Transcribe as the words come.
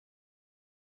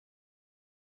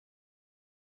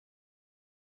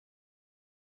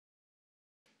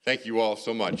Thank you all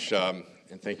so much, and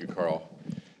thank you, Carl.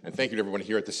 And thank you to everyone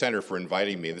here at the Center for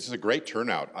inviting me. This is a great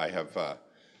turnout. I have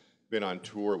been on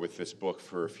tour with this book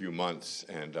for a few months,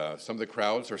 and some of the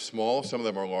crowds are small, some of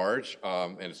them are large,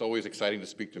 and it's always exciting to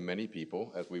speak to many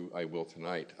people, as I will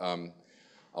tonight.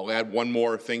 I'll add one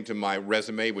more thing to my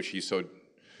resume, which he so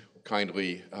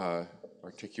kindly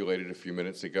articulated a few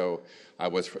minutes ago. I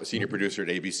was a senior producer at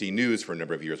ABC News for a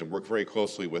number of years and worked very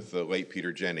closely with the late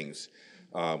Peter Jennings.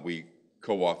 We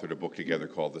co-authored a book together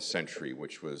called The Century,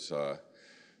 which was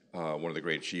one of the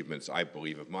great achievements, I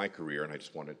believe, of my career, and I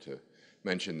just wanted to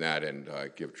mention that and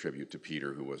give tribute to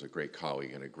Peter, who was a great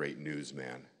colleague and a great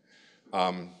newsman.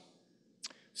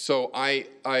 So I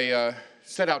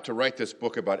set out to write this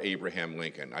book about Abraham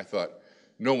Lincoln. I thought,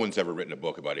 no one's ever written a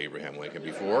book about Abraham Lincoln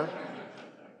before.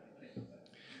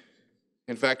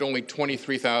 In fact, only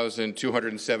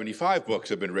 23,275 books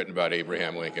have been written about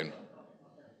Abraham Lincoln.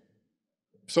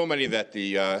 So many that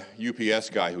the UPS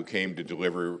guy who came to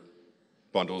deliver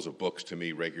bundles of books to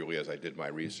me regularly as I did my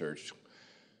research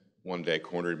one day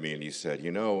cornered me and he said,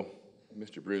 "You know,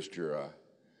 Mr. Brewster,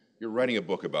 you're writing a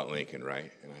book about Lincoln,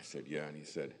 right?" And I said, "Yeah." And he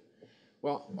said,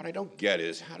 "Well, what I don't get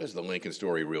is, how does the Lincoln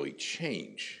story really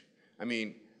change? I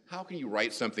mean, how can you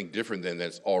write something different than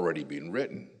that's already been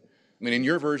written? I mean, in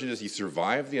your version, does he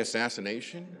survive the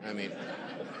assassination? I mean..."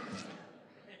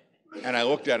 And I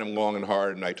looked at him long and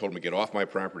hard, and I told him to get off my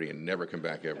property and never come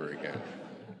back ever again.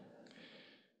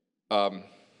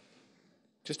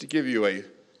 Just to give you a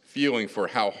feeling for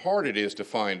how hard it is to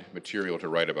find material to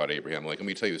write about Abraham Lincoln,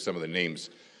 let me tell you some of the names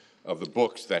of the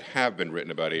books that have been written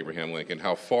about Abraham Lincoln,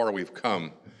 how far we've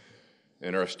come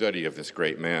in our study of this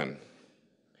great man.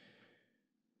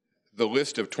 The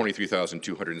list of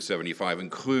 23,275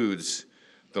 includes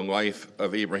the life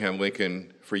of Abraham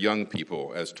Lincoln for young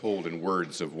people, as told in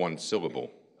words of one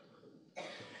syllable.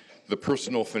 The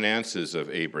personal finances of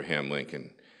Abraham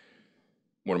Lincoln.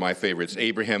 One of my favorites,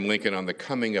 Abraham Lincoln on the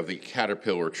coming of the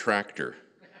Caterpillar tractor.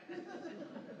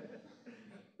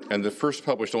 And the first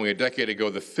published only a decade ago,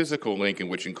 The Physical Lincoln,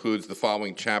 which includes the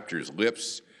following chapters: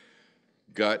 lips,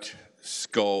 gut,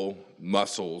 skull,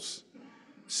 muscles,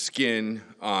 skin,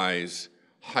 eyes,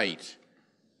 height,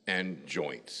 and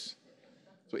joints.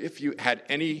 So if you had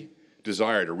any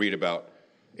desire to read about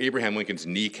Abraham Lincoln's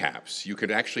kneecaps, you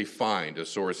could actually find a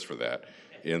source for that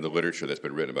in the literature that's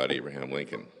been written about Abraham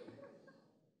Lincoln.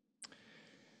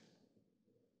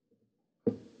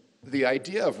 The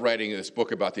idea of writing this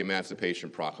book about the Emancipation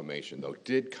Proclamation, though,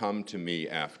 did come to me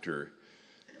after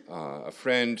a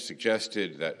friend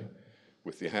suggested that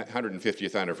with the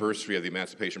 150th anniversary of the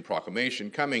Emancipation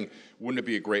Proclamation coming, wouldn't it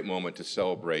be a great moment to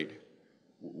celebrate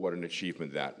what an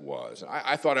achievement that was?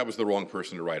 I thought I was the wrong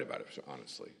person to write about it,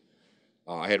 honestly.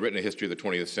 I had written a history of the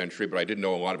 20th century, but I didn't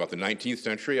know a lot about the 19th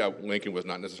century. Lincoln was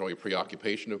not necessarily a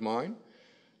preoccupation of mine.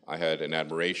 I had an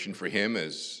admiration for him,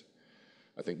 as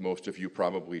I think most of you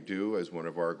probably do, as one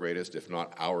of our greatest, if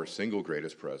not our single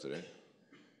greatest president.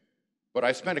 But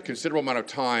I spent a considerable amount of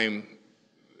time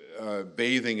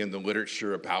bathing in the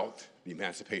literature about the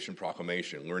Emancipation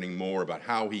Proclamation, learning more about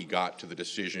how he got to the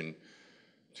decision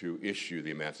to issue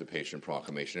the Emancipation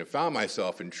Proclamation, and found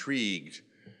myself intrigued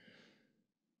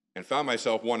and found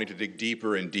myself wanting to dig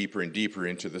deeper and deeper and deeper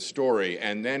into the story,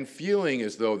 and then feeling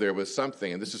as though there was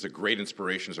something, and this is a great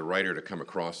inspiration as a writer to come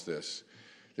across this,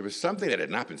 there was something that had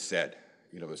not been said.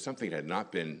 There was something that had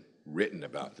not been written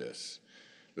about this.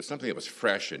 There was something that was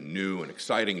fresh and new and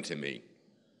exciting to me.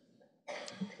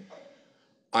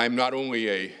 I'm not only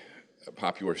a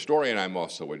popular historian, I'm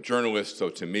also a journalist, so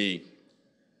to me,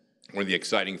 one of the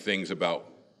exciting things about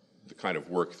the kind of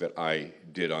work that I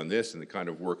did on this and the kind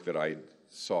of work that I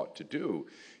sought to do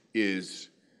is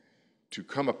to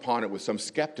come upon it with some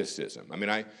skepticism. I mean,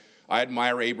 I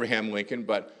admire Abraham Lincoln,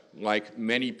 but like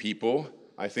many people,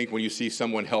 I think when you see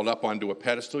someone held up onto a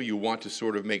pedestal, you want to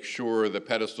sort of make sure the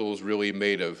pedestal is really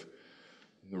made of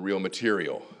the real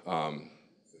material,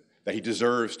 that he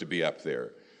deserves to be up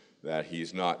there, that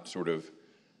he's not sort of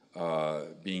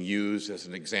being used as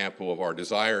an example of our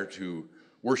desire to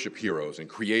worship heroes and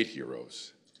create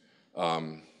heroes.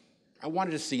 I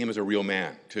wanted to see him as a real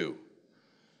man, too.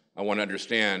 I want to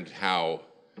understand how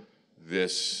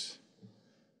this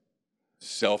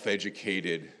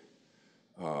self-educated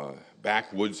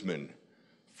backwoodsman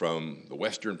from the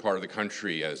western part of the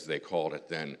country, as they called it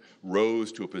then,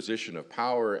 rose to a position of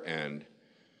power and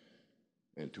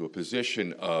to a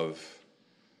position of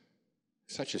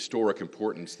such historic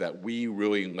importance that we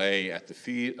really lay at the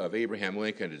feet of Abraham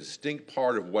Lincoln a distinct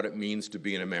part of what it means to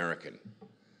be an American.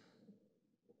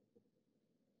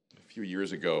 A few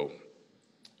years ago,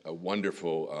 a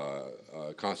wonderful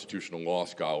constitutional law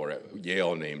scholar at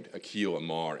Yale named Akhil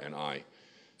Amar and I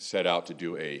set out to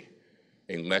do a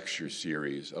lecture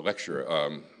series,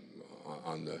 on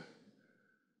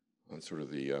sort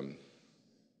of the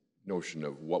notion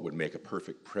of what would make a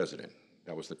perfect president.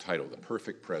 That was the title, The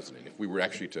Perfect President. If we were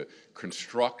actually to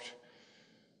construct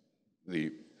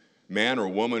the man or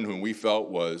woman whom we felt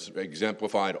was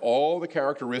exemplified all the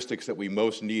characteristics that we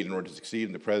most need in order to succeed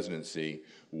in the presidency,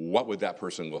 what would that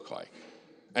person look like?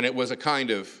 And it was a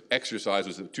kind of exercise,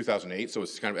 it was 2008, so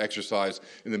it's kind of exercise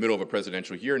in the middle of a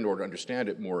presidential year in order to understand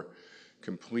it more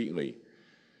completely.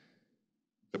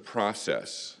 The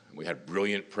process. We had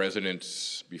brilliant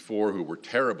presidents before who were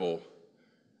terrible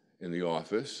in the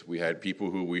office. We had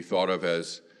people who we thought of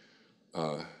as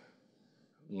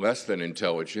less than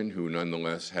intelligent, who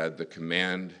nonetheless had the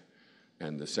command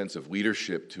and the sense of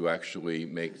leadership to actually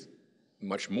make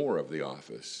much more of the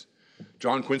office.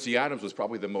 John Quincy Adams was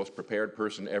probably the most prepared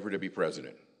person ever to be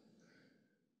president.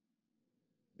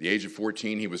 At the age of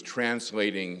 14, he was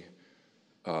translating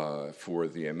for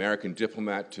the American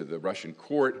diplomat to the Russian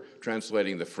court,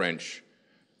 translating the French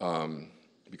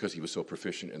because he was so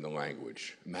proficient in the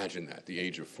language. Imagine that, the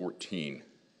age of 14.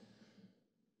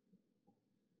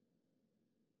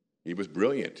 He was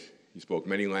brilliant. He spoke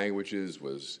many languages,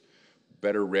 was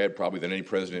better read probably than any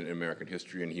president in American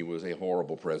history, and he was a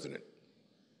horrible president.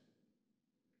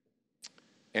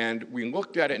 And we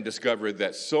looked at it and discovered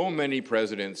that so many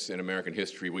presidents in American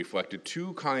history reflected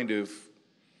two kind of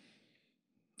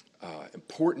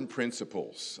important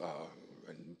principles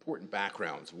and important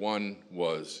backgrounds. One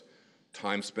was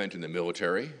time spent in the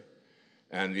military,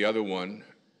 and the other one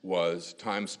was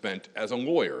time spent as a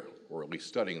lawyer, or at least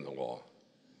studying the law.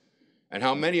 And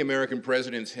how many American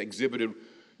presidents exhibited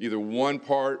either one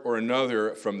part or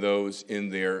another from those in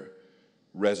their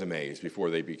resumes before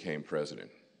they became president.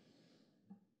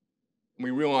 And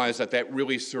we realized that that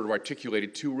really sort of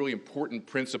articulated two really important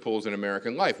principles in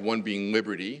American life, one being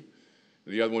liberty,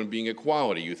 the other one being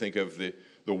equality. You think of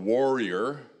the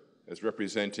warrior as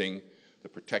representing the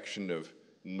protection of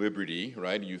liberty,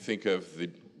 right? You think of the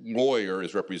lawyer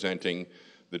as representing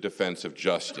the defense of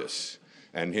justice.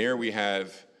 And here we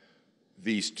have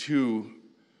these two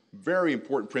very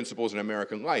important principles in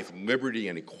American life, liberty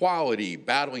and equality,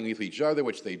 battling with each other,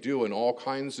 which they do in all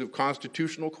kinds of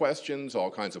constitutional questions,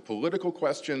 all kinds of political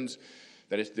questions.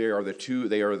 That is, they are the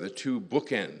two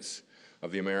bookends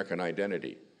of the American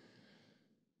identity.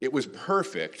 It was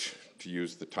perfect, to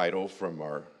use the title from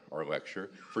our lecture,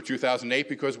 for 2008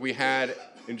 because we had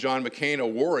in John McCain a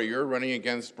warrior running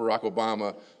against Barack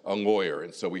Obama, a lawyer.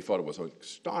 And so we thought it was an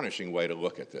astonishing way to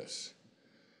look at this.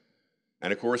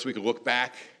 And of course, we could look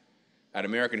back at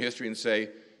American history and say,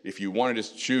 if you wanted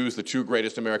to choose the two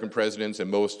greatest American presidents, and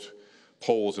most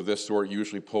polls of this sort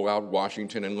usually pull out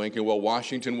Washington and Lincoln, well,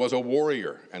 Washington was a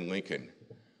warrior and Lincoln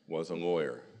was a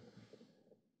lawyer.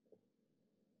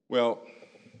 Well,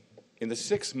 in the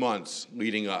 6 months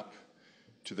leading up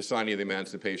to the signing of the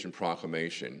Emancipation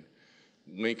Proclamation,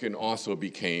 Lincoln also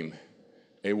became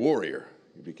a warrior.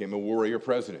 He became a warrior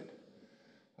president.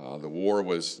 The war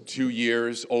was 2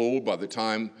 years old by the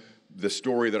time the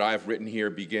story that I've written here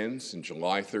begins, in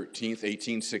July 13th,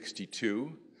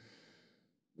 1862.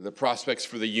 The prospects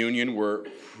for the Union were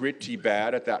pretty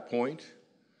bad at that point.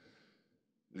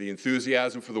 The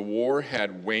enthusiasm for the war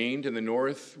had waned in the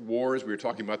North. Wars, we were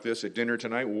talking about this at dinner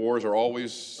tonight, wars are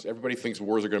always, everybody thinks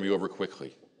wars are going to be over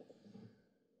quickly.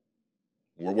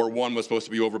 World War I was supposed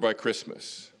to be over by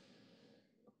Christmas.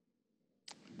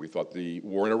 We thought the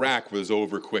war in Iraq was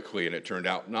over quickly, and it turned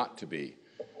out not to be.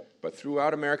 But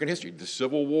throughout American history, the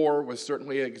Civil War was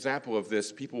certainly an example of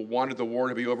this. People wanted the war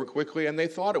to be over quickly, and they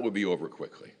thought it would be over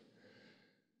quickly.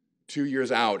 2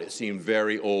 years out, it seemed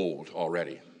very old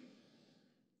already.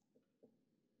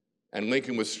 And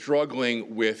Lincoln was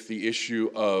struggling with the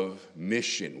issue of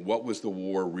mission. What was the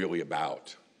war really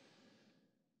about?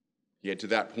 He had to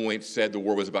that point said the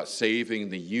war was about saving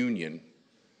the Union.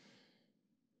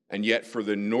 And yet for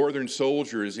the Northern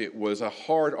soldiers, it was a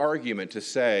hard argument to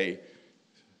say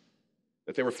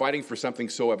that they were fighting for something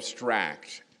so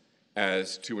abstract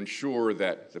as to ensure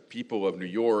that the people of New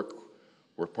York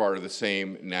were part of the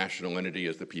same national entity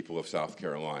as the people of South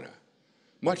Carolina.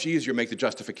 Much easier to make the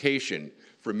justification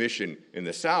for mission in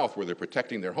the South, where they're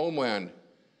protecting their homeland,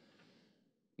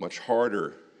 much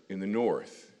harder in the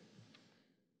North.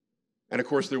 And of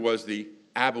course, there was the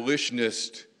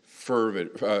abolitionist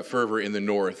fervor in the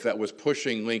North that was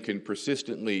pushing Lincoln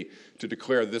persistently to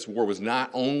declare this war was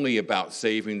not only about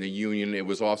saving the Union, it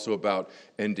was also about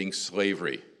ending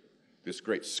slavery, this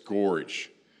great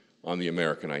scourge on the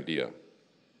American idea.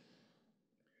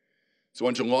 So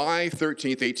on July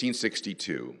 13th,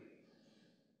 1862,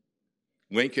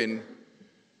 Lincoln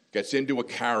gets into a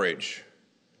carriage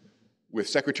with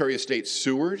Secretary of State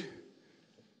Seward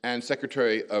and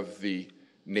Secretary of the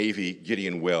Navy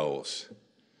Gideon Welles.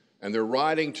 And they're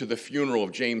riding to the funeral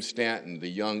of James Stanton, the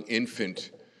young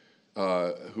infant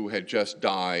who had just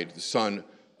died, the son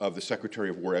of the Secretary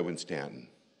of War, Edwin Stanton.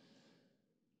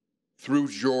 Through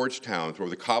Georgetown, through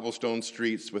the cobblestone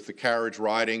streets, with the carriage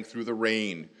riding through the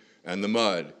rain and the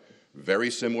mud,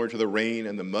 very similar to the rain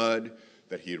and the mud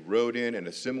that he had rode in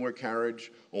a similar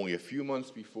carriage only a few months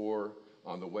before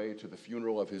on the way to the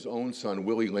funeral of his own son,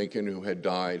 Willie Lincoln, who had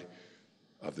died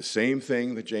of the same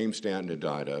thing that James Stanton had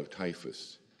died of,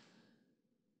 typhus.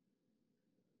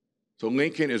 So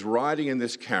Lincoln is riding in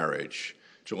this carriage,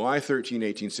 July 13,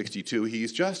 1862.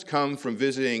 He's just come from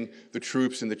visiting the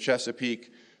troops in the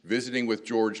Chesapeake, visiting with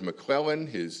George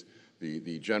McClellan,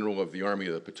 the general of the Army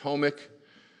of the Potomac,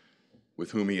 with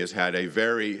whom he has had a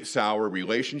very sour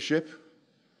relationship.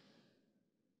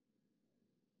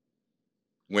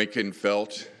 Lincoln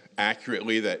felt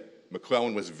accurately that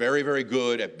McClellan was very, very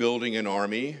good at building an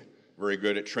army, very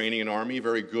good at training an army,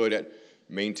 very good at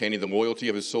maintaining the loyalty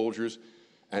of his soldiers,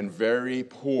 and very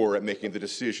poor at making the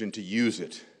decision to use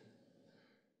it.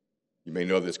 You may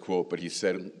know this quote, but he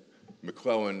said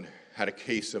McClellan had a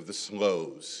case of the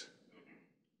slows,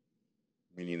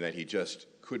 meaning that he just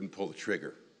couldn't pull the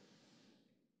trigger.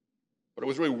 But it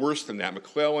was really worse than that.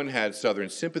 McClellan had Southern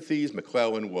sympathies.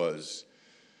 McClellan was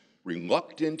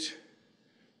reluctant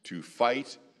to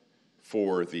fight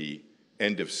for the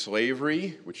end of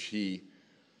slavery, which he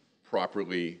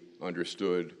properly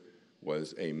understood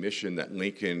was a mission that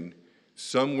Lincoln,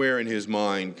 somewhere in his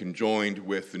mind, conjoined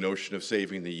with the notion of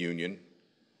saving the Union.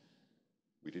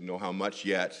 We didn't know how much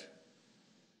yet.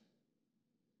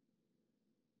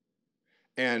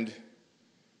 And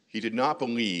he did not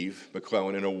believe,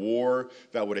 McClellan, in a war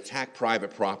that would attack private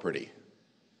property,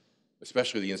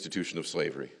 especially the institution of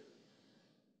slavery.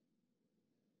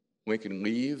 Lincoln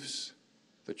leaves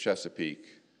the Chesapeake,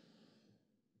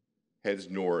 heads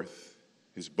north.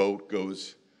 His boat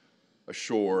goes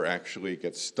ashore, actually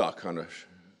gets stuck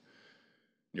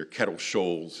near Kettle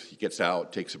Shoals. He gets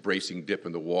out, takes a bracing dip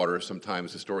in the water.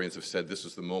 Sometimes historians have said this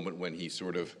is the moment when he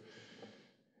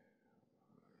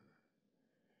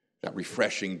that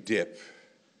refreshing dip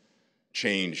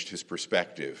changed his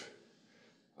perspective.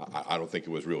 I don't think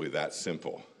it was really that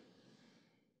simple.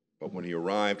 But when he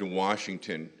arrived in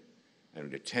Washington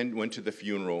and went to the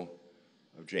funeral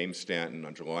of James Stanton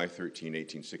on July 13,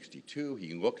 1862,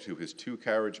 he looked to his two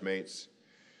carriage mates,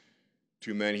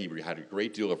 two men he had a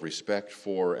great deal of respect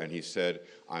for, and he said,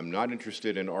 "I'm not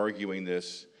interested in arguing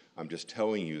this. I'm just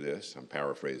telling you this." I'm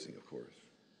paraphrasing, of course.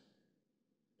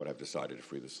 "But I've decided to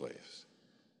free the slaves."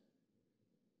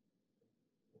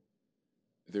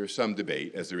 There's some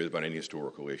debate, as there is about any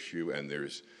historical issue, and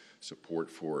there's support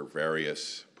for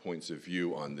various points of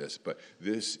view on this, but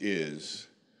this is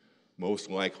most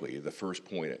likely the first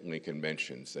point that Lincoln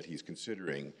mentions that he's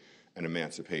considering an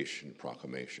Emancipation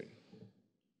Proclamation.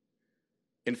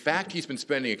 In fact, he's been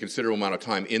spending a considerable amount of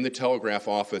time in the telegraph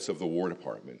office of the War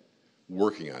Department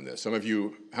working on this. How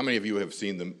many of you have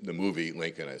seen the movie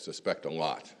Lincoln? I suspect a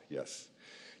lot, yes.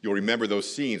 You'll remember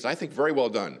those scenes, I think very well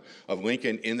done, of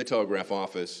Lincoln in the telegraph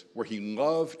office where he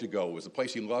loved to go. It was the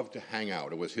place he loved to hang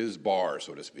out. It was his bar,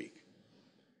 so to speak.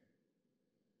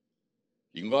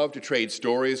 He loved to trade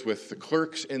stories with the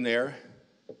clerks in there.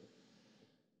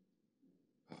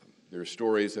 There are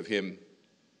stories of him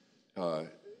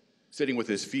sitting with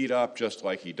his feet up, just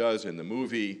like he does in the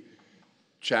movie,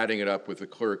 chatting it up with the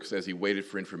clerks as he waited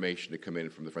for information to come in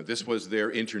from the front. This was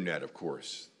their internet, of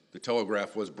course. The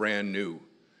telegraph was brand new.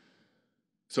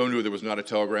 So new there was not a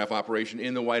telegraph operation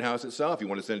in the White House itself. You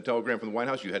want to send a telegram from the White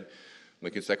House,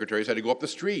 Lincoln secretaries had to go up the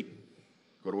street,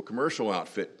 go to a commercial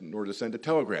outfit in order to send a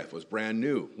telegraph. It was brand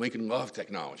new. Lincoln loved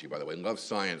technology, by the way, loved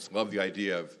science, loved the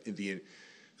idea of the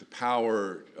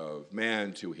power of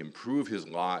man to improve his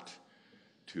lot,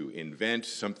 to invent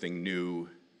something new.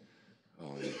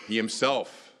 He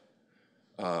himself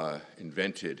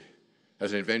invented,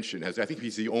 as an invention, I think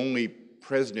he's the only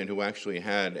president who actually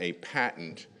had a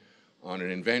patent on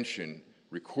an invention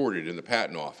recorded in the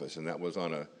patent office, and that was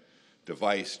on a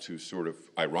device to sort of,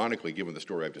 ironically, given the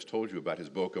story I've just told you about his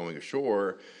boat going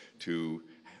ashore, to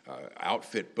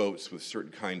outfit boats with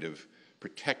certain kind of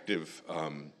protective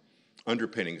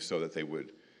underpinnings so that they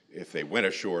would, if they went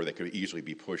ashore, they could easily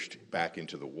be pushed back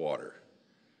into the water.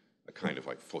 A kind of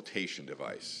like flotation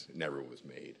device. It never was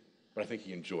made. But I think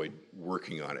he enjoyed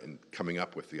working on it and coming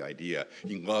up with the idea.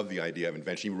 He loved the idea of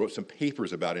invention. He wrote some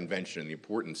papers about invention and the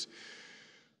importance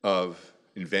of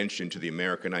invention to the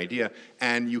American idea.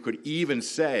 And you could even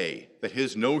say that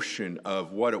his notion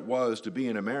of what it was to be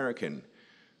an American,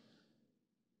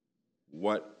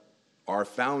 what our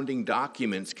founding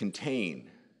documents contain,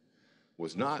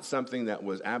 was not something that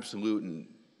was absolute and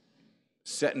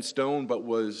set in stone, but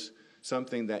was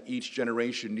something that each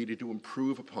generation needed to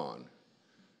improve upon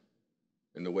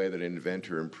in the way that an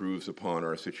inventor improves upon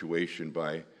our situation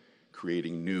by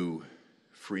creating new,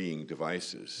 freeing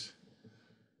devices.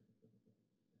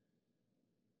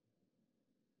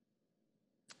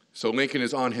 So Lincoln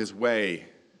is on his way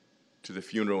to the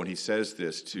funeral, and he says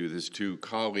this to his two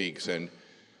colleagues, and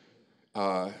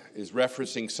is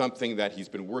referencing something that he's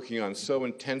been working on so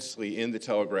intensely in the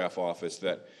telegraph office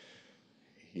that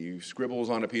he scribbles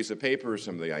on a piece of paper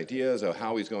some of the ideas of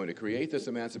how he's going to create this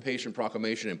Emancipation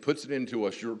Proclamation and puts it into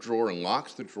a drawer and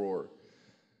locks the drawer.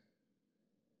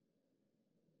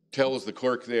 Tells the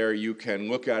clerk there, you can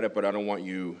look at it, but I want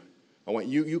you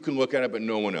can look at it, but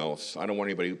no one else. I don't want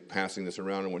anybody passing this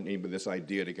around. I don't want anybody this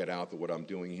idea to get out that what I'm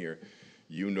doing here.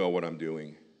 You know what I'm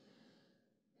doing.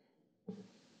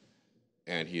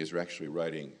 And he is actually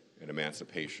writing an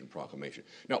Emancipation Proclamation.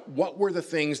 Now, what were the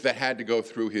things that had to go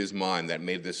through his mind that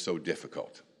made this so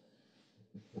difficult?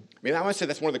 I mean, I want to say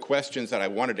that's one of the questions that I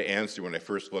wanted to answer when I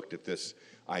first looked at this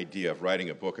idea of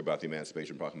writing a book about the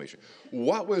Emancipation Proclamation.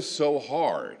 What was so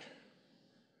hard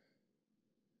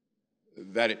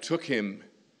that it took him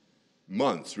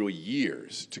months, really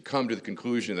years, to come to the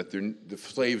conclusion that the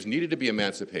slaves needed to be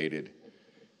emancipated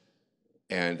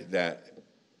and that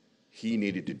he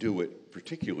needed to do it,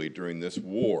 particularly during this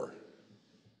war?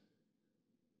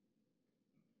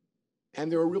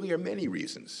 And there really are many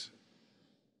reasons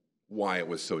why it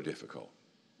was so difficult.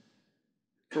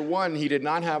 For one, he did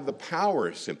not have the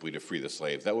power simply to free the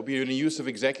slaves. That would be a use of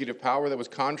executive power that was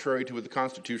contrary to the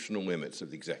constitutional limits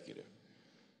of the executive.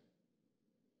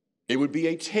 It would be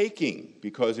a taking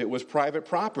because it was private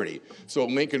property. So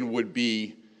Lincoln would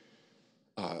be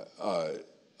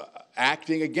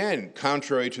acting, again,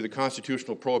 contrary to the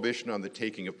constitutional prohibition on the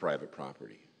taking of private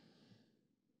property.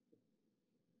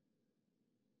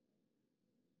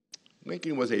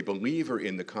 Lincoln was a believer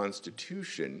in the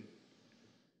Constitution,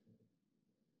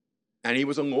 and he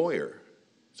was a lawyer.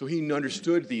 So he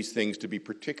understood these things to be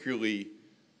particularly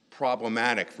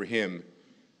problematic for him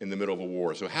in the middle of a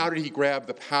war. So how did he grab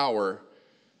the power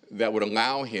that would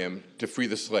allow him to free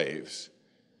the slaves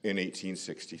in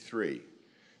 1863?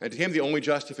 And to him, the only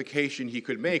justification he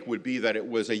could make would be that it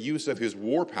was a use of his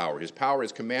war power, his power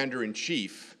as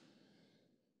commander-in-chief,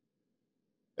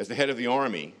 as the head of the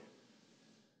army,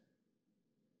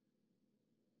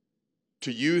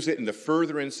 to use it in the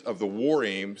furtherance of the war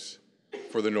aims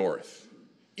for the North.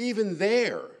 Even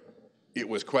there, it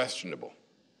was questionable.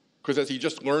 Because as he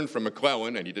just learned from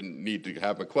McClellan, and he didn't need to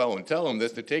have McClellan tell him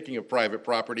this, the taking of private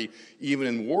property, even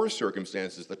in war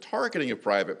circumstances, the targeting of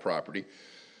private property,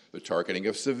 the targeting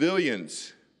of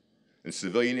civilians and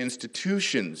civilian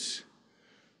institutions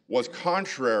was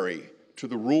contrary to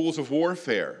the rules of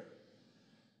warfare,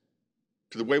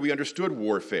 to the way we understood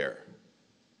warfare,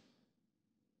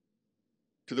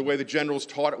 to the way the generals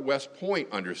taught at West Point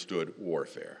understood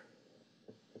warfare.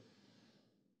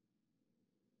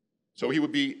 So he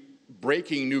would be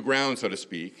breaking new ground, so to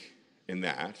speak, in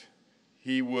that.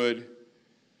 He would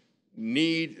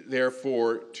need,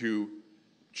 therefore, to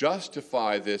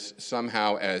justify this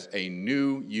somehow as a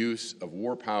new use of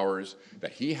war powers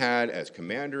that he had as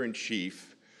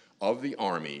commander-in-chief of the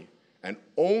army, and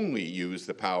only use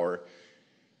the power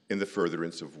in the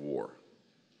furtherance of war.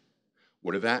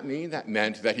 What did that mean? That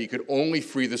meant that he could only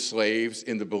free the slaves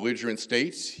in the belligerent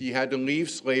states. He had to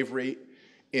leave slavery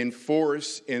in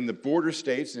force in the border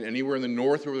states and anywhere in the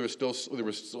North where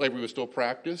slavery was still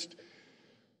practiced,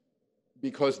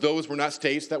 because those were not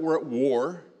states that were at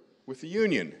war with the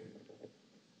Union.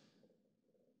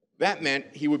 That meant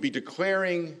he would be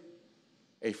declaring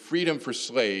a freedom for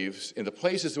slaves in the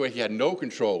places where he had no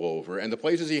control over, and the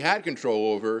places he had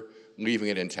control over, leaving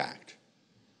it intact.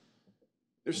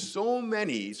 There's so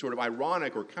many sort of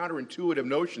ironic or counterintuitive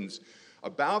notions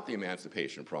about the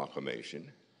Emancipation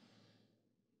Proclamation.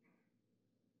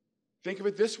 Think of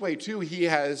it this way, too. He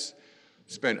has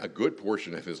spent a good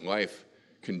portion of his life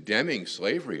condemning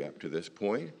slavery up to this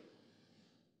point.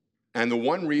 And the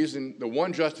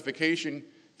one justification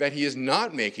that he is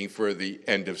not making for the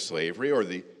end of slavery or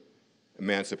the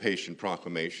Emancipation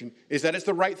Proclamation is that it's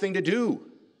the right thing to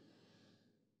do.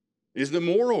 It is the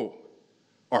moral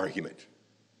argument.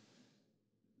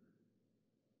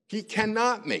 He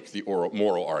cannot make the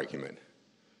moral argument.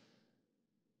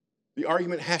 The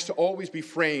argument has to always be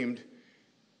framed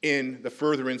in the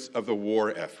furtherance of the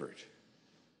war effort.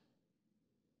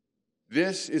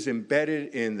 This is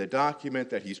embedded in the document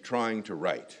that he's trying to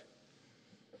write.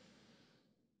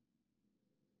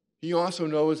 He also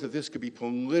knows that this could be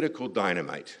political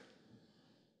dynamite.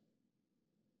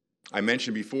 I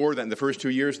mentioned before that in the first 2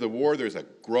 years of the war, there's a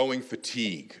growing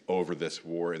fatigue over this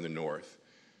war in the North.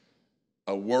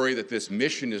 A worry that this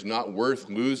mission is not worth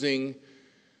losing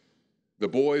the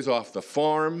boys off the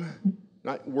farm,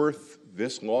 not worth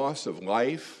this loss of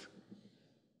life.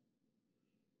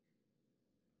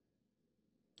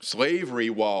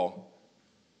 Slavery, while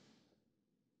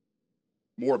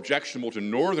more objectionable to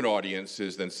northern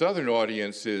audiences than southern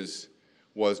audiences,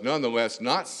 was nonetheless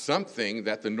not something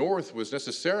that the North was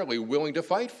necessarily willing to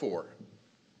fight for.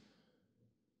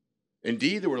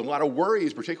 Indeed, there were a lot of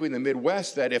worries, particularly in the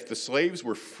Midwest, that if the slaves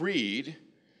were freed,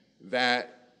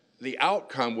 that the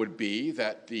outcome would be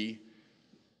that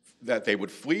they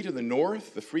would flee to the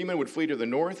North, the freemen would flee to the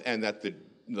North, and that the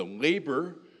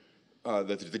labor,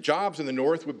 that the jobs in the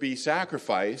North would be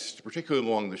sacrificed, particularly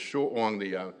along the shore, along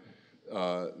the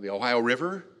Ohio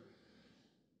River,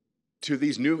 to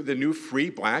the new free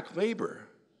black labor.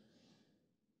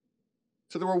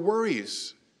 So there were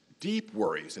worries, deep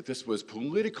worries, that this was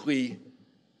politically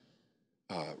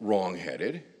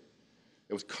wrong-headed,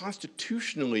 it was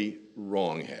constitutionally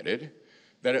wrong-headed,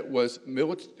 that it was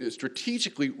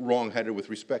strategically wrong-headed with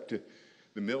respect to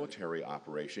the military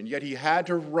operation. Yet he had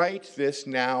to write this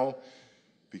now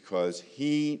because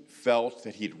he felt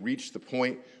that he'd reached the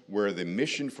point where the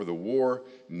mission for the war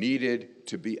needed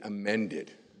to be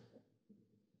amended.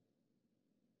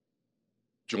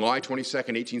 July 22nd,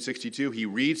 1862, he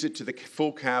reads it to the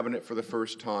full cabinet for the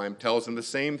first time, tells them the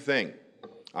same thing.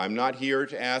 I'm not here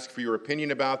to ask for your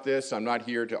opinion about this. I'm not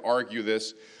here to argue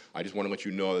this. I just want to let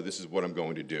you know that this is what I'm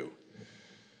going to do.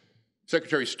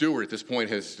 Secretary Stewart at this point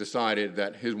has decided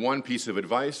that his one piece of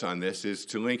advice on this is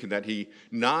to Lincoln that he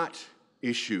not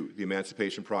issue the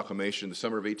Emancipation Proclamation in the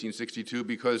summer of 1862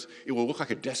 because it will look like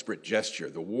a desperate gesture.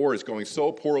 The war is going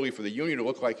so poorly for the Union to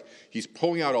look like he's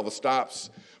pulling out all the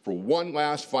stops for one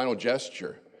last final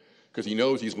gesture because he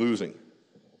knows he's losing.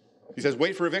 He says,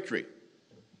 wait for a victory.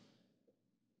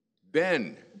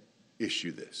 Then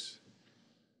issue this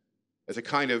as a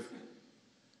kind of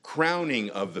crowning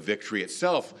of the victory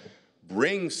itself.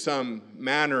 Bring some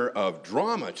manner of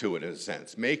drama to it, in a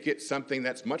sense. Make it something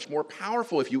that's much more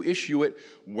powerful if you issue it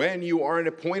when you are at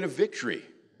a point of victory.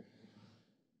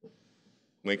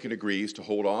 Lincoln agrees to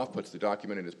hold off, puts the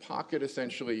document in his pocket,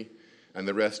 essentially, and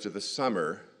the rest of the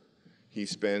summer, he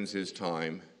spends his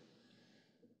time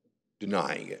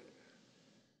denying it.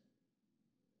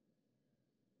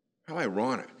 How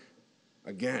ironic.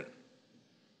 Again,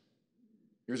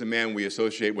 here's a man we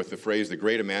associate with the phrase, the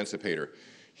great emancipator.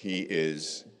 He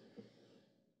is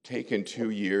taken 2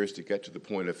 years to get to the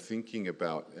point of thinking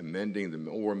about amending the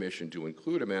war mission to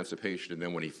include emancipation, and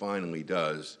then when he finally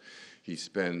does, he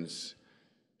spends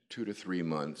 2 to 3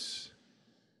 months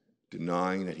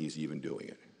denying that he's even doing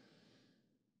it.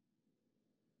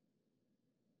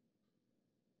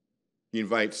 He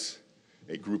invites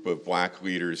a group of black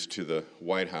leaders to the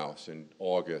White House in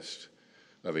August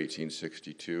of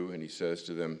 1862, and he says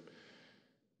to them,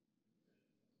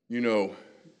 you know,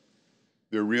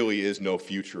 there really is no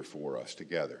future for us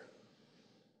together.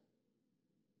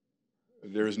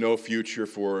 There is no future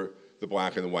for the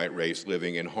black and the white race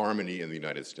living in harmony in the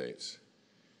United States.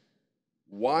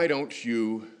 Why don't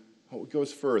you, oh, it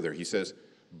goes further. He says,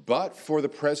 but for the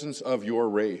presence of your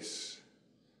race,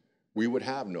 we would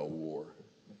have no war.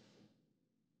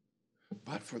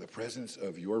 But for the presence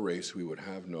of your race, we would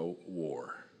have no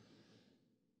war.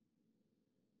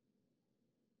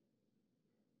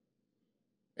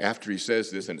 After he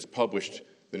says this, and it's published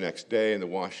the next day in the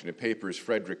Washington papers,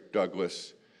 Frederick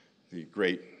Douglass, the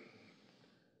great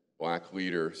black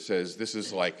leader, says this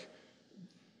is like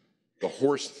the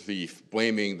horse thief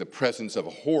blaming the presence of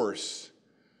a horse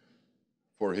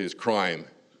for his crime.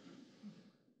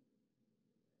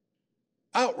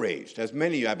 Outraged, as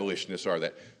many abolitionists are,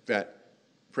 that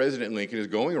President Lincoln is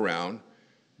going around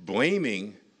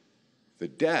blaming the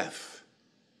death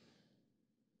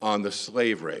on the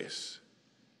slave race.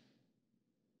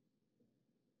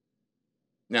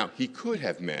 Now, he could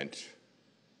have meant,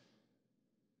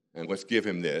 and let's give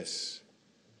him this,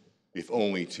 if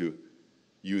only to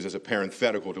use as a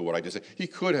parenthetical to what I just said, he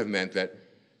could have meant that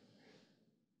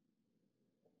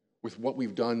with what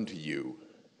we've done to you,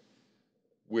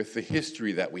 with the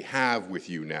history that we have with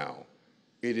you now,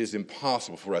 it is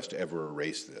impossible for us to ever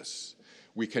erase this.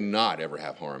 We cannot ever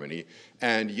have harmony.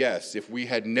 And yes, if we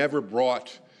had never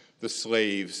brought the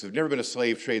slaves, there's never been a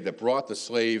slave trade that brought the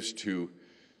slaves to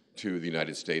the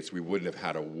United States, we wouldn't have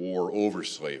had a war over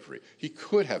slavery. He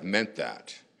could have meant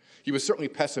that. He was certainly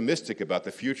pessimistic about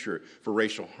the future for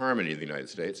racial harmony in the United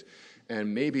States,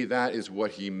 and maybe that is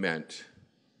what he meant.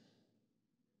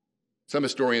 Some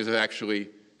historians have actually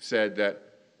said that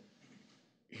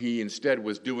he instead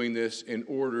was doing this in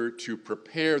order to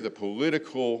prepare the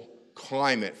political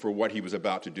climate for what he was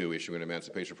about to do, issue an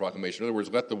Emancipation Proclamation. In other words,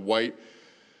 let the white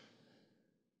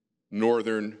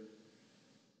Northern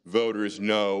voters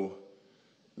know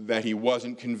that he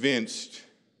wasn't convinced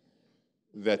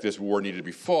that this war needed to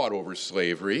be fought over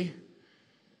slavery.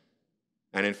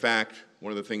 And in fact,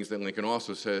 one of the things that Lincoln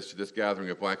also says to this gathering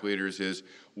of black leaders is,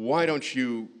 why don't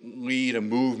you lead a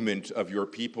movement of your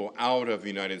people out of the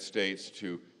United States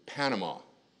to Panama?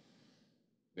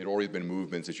 There had already been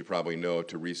movements, as you probably know,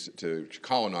 to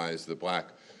colonize the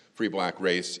free black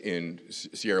race in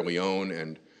Sierra Leone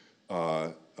and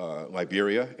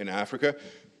Liberia in Africa.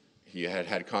 He had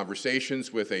had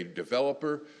conversations with a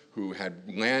developer who had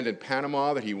land in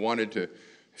Panama that he wanted to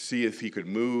see if he could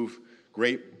move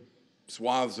great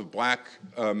swaths of black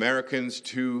Americans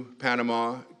to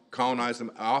Panama, colonize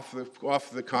them off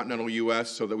the continental U.S.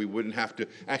 so that we wouldn't have to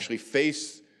actually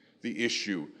face the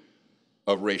issue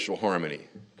of racial harmony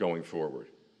going forward.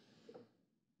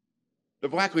 The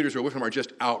black leaders who are with him are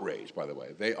just outraged, by the way.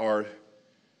 They are,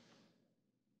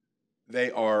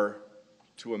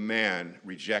 to a man,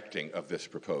 rejecting of this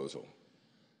proposal.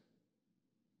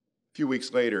 A few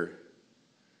weeks later,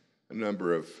 a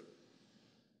number of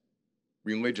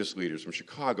religious leaders from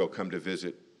Chicago come to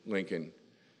visit Lincoln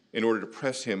in order to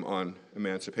press him on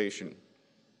emancipation.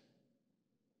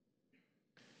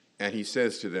 And he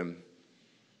says to them,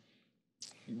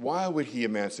 why would he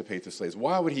emancipate the slaves?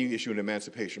 Why would he issue an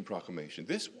Emancipation Proclamation?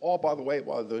 This all, by the way,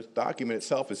 while the document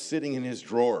itself is sitting in his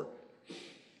drawer.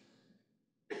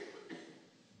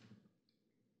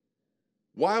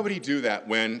 Why would he do that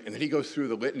when, and then he goes through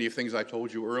the litany of things I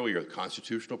told you earlier, the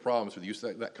constitutional problems with the use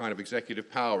of that kind of executive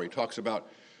power. He talks about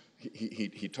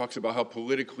how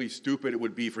politically stupid it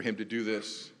would be for him to do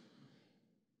this,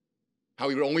 how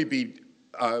he would only be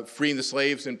freeing the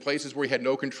slaves in places where he had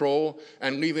no control,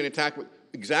 and leaving intact with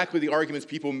exactly the arguments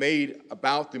people made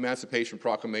about the Emancipation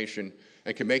Proclamation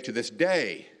and can make to this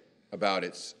day about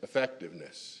its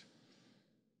effectiveness.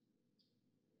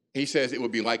 He says it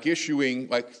would be like issuing,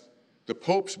 like the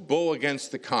Pope's bull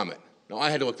against the comet. Now,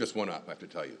 I had to look this one up, I have to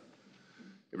tell you.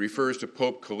 It refers to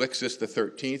Pope Calixtus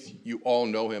XIII. You all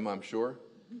know him, I'm sure.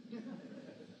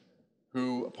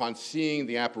 Who, upon seeing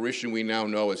the apparition we now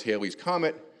know as Halley's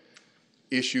Comet,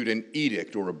 issued an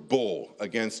edict or a bull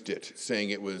against it, saying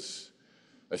it was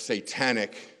a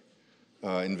satanic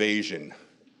invasion.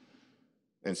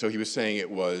 And so he was saying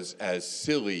it was as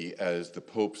silly as the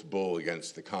Pope's bull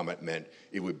against the comet meant.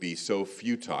 It would be so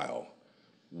futile.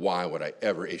 Why would I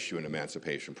ever issue an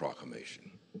Emancipation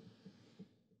Proclamation?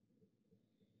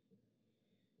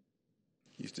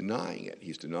 He's denying it.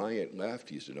 He's denying it left.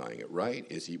 He's denying it right.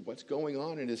 What's going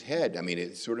on in his head? I mean,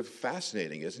 it's sort of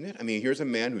fascinating, isn't it? I mean, here's a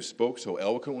man who spoke so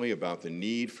eloquently about the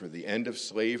need for the end of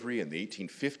slavery in the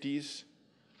 1850s.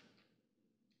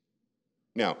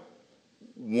 Now,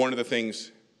 one of the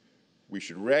things we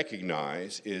should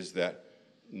recognize is that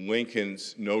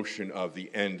Lincoln's notion of the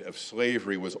end of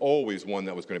slavery was always one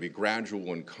that was going to be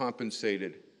gradual and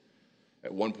compensated.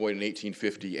 At one point in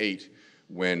 1858,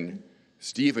 when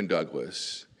Stephen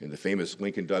Douglas, in the famous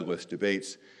Lincoln-Douglas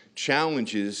debates,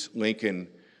 challenges Lincoln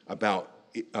about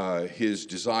his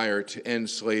desire to end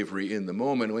slavery in the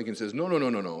moment, Lincoln says, no.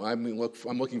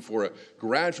 I'm looking for a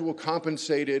gradual,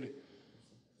 compensated,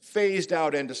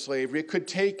 phased-out end of slavery. It could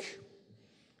take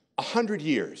 100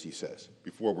 years, he says,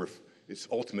 before its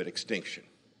ultimate extinction.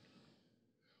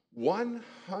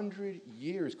 100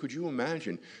 years. Could you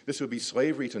imagine? This would be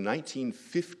slavery to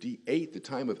 1958, the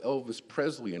time of Elvis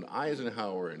Presley and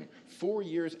Eisenhower, and 4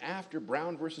 years after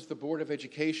Brown versus the Board of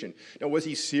Education. Now, was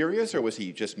he serious, or was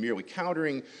he just merely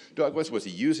countering Douglas? Was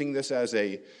he using this as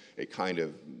a kind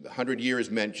of 100 years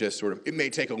meant just sort of, it may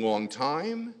take a long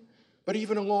time, but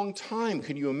even a long time,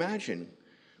 can you imagine?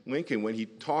 Lincoln, when he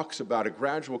talks about a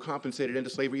gradual compensated end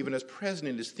of slavery, even as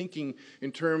president, is thinking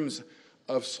in terms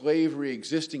of slavery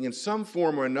existing in some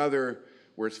form or another,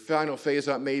 where its final phase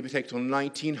out maybe take till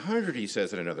 1900, he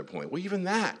says at another point. Well, even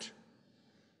that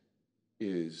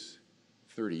is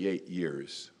 38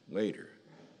 years later.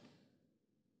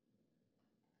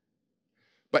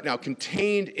 But now,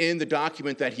 contained in the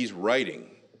document that he's writing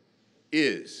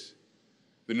is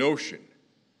the notion.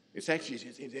 It's actually,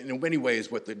 in many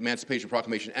ways, what the Emancipation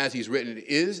Proclamation, as he's written it,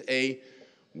 is a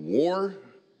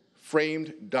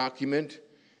war-framed document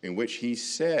in which he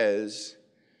says,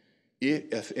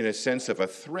 if, in a sense of a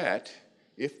threat,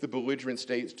 if the belligerent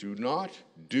states do not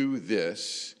do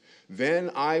this,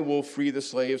 Then I will free the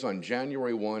slaves on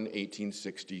January 1,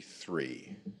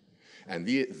 1863. And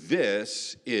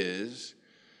this is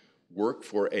work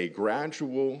for a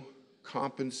gradual,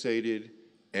 compensated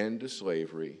end to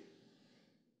slavery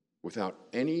without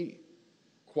any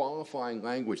qualifying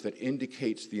language that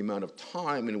indicates the amount of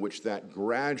time in which that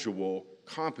gradual,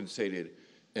 compensated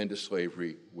end to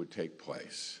slavery would take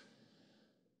place.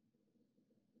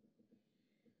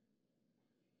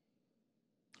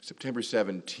 September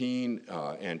 17,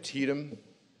 Antietam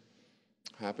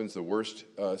happens, the worst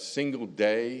single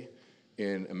day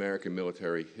in American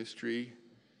military history.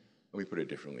 Let me put it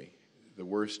differently. The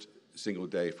worst single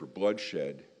day for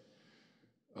bloodshed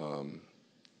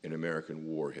in American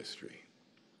war history.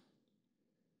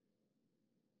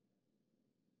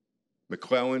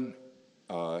 McClellan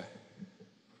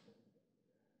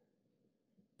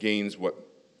gains what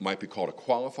might be called a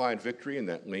qualified victory in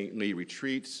that Lee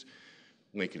retreats.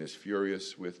 Lincoln is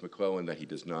furious with McClellan that he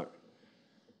does not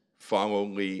follow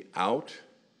Lee out,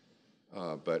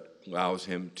 but allows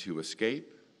him to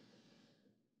escape.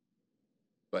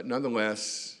 But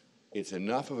nonetheless, it's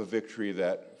enough of a victory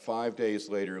that 5 days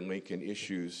later, Lincoln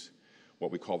issues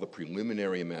what we call the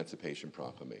preliminary Emancipation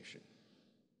Proclamation.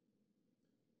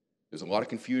 There's a lot of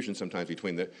confusion sometimes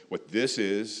between what this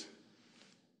is,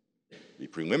 the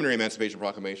preliminary Emancipation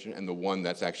Proclamation, and the one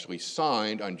that's actually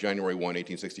signed on January 1,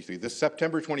 1863. The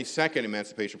September 22nd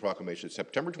Emancipation Proclamation,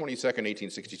 September 22nd,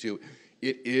 1862,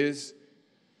 it is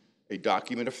a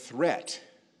document of threat.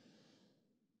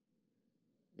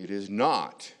 It is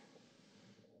not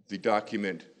the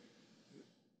document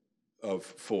of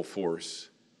full force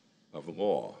of the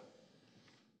law.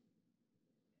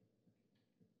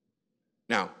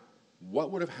 Now,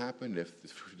 what would have happened if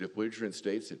the belligerent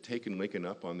states had taken Lincoln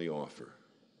up on the offer?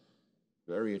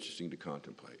 Very interesting to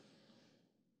contemplate.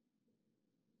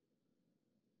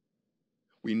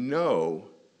 We know,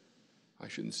 I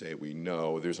shouldn't say we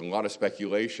know, there's a lot of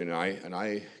speculation, and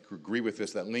I agree with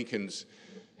this, that Lincoln's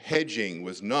hedging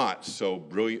was not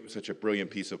such a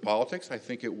brilliant piece of politics. I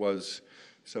think it was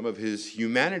some of his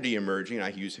humanity emerging. I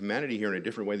use humanity here in a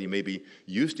different way than you may be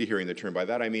used to hearing the term. By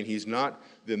that I mean he's not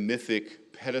the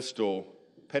mythic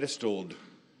pedestaled,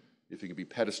 if he could be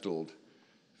pedestaled,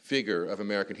 figure of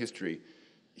American history.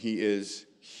 He is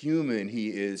human. He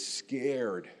is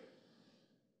scared.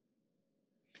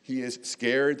 He is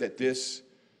scared that this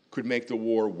could make the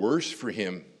war worse for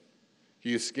him.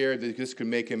 He is scared that this could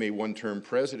make him a one-term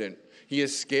president. He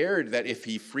is scared that if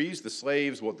he frees the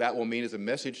slaves, what that will mean is a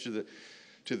message to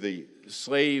the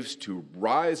slaves to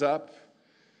rise up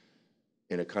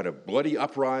in a kind of bloody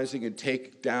uprising and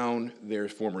take down their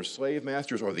former slave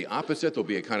masters, or the opposite, there'll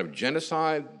be a kind of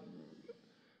genocide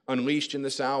unleashed in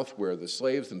the South where the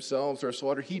slaves themselves are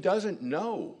slaughtered. He doesn't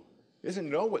know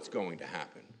what's going to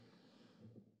happen.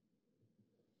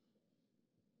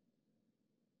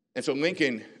 And so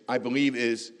Lincoln, I believe,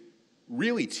 is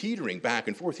really teetering back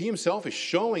and forth. He himself is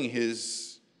showing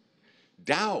his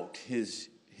doubt, his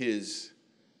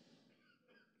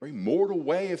very mortal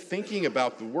way of thinking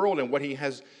about the world and what he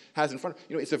has in front of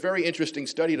him. It's a very interesting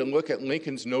study to look at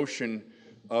Lincoln's notion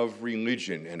of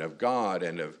religion and of God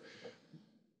and of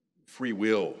free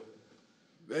will.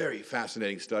 Very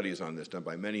fascinating studies on this done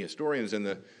by many historians. And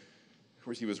of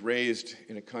course, he was raised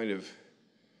in a kind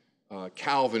of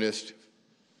Calvinist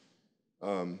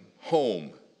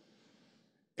home,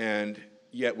 and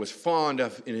yet was fond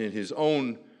of, in his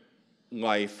own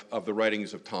life, of the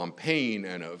writings of Tom Paine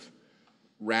and of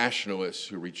rationalists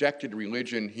who rejected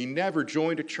religion. He never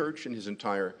joined a church in his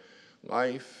entire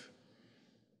life.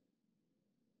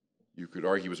 You could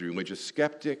argue he was a religious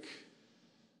skeptic.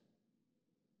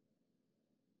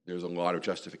 There's a lot of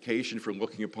justification for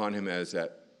looking upon him as,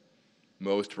 at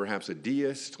most, perhaps a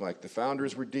deist, like the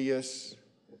founders were deists.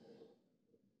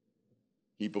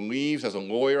 He believes, as a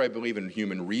lawyer, I believe in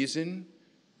human reason,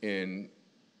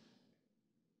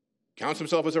 counts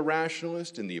himself as a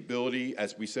rationalist, and the ability,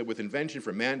 as we said, with invention,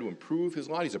 for man to improve his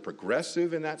lot. He's a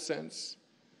progressive in that sense.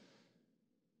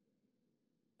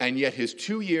 And yet his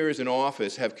 2 years in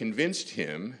office have convinced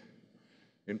him,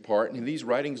 in part, and these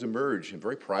writings emerge in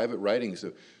very private writings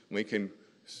of Lincoln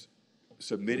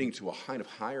submitting to a kind of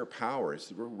higher power.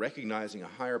 It's recognizing a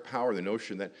higher power, the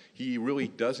notion that he really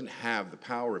doesn't have the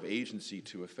power of agency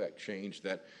to effect change,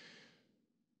 that,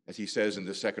 as he says in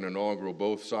the second inaugural,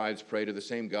 both sides pray to the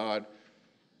same God.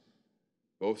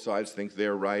 Both sides think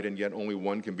they're right, and yet only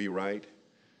one can be right.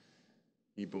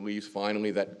 He believes,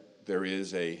 finally, that there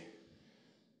is a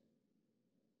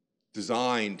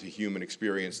design to human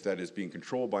experience that is being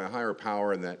controlled by a higher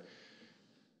power, and that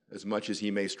as much as he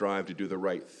may strive to do the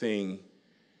right thing,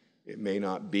 it may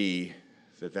not be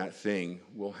that that thing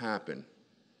will happen.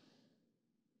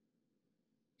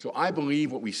 So I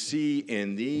believe what we see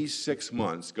in these 6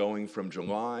 months, going from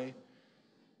July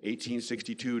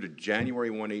 1862 to January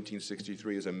 1,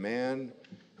 1863, is a man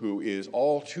who is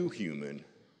all too human,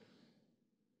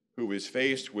 who is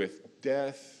faced with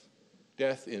death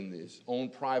in his own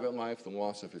private life, the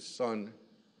loss of his son,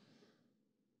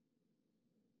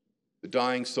 the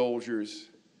dying soldiers,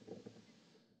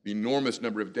 the enormous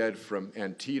number of dead from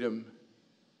Antietam,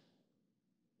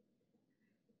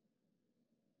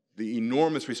 the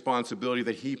enormous responsibility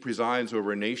that he presides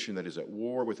over a nation that is at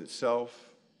war with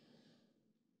itself,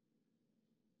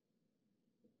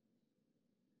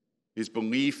 his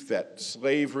belief that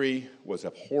slavery was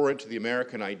abhorrent to the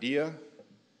American idea.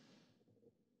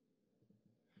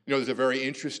 You know, there's a very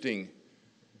interesting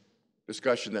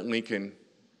discussion that Lincoln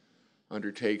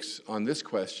undertakes on this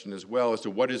question as well, as to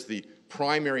what is the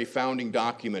primary founding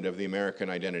document of the American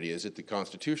identity. Is it the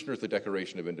Constitution or is it the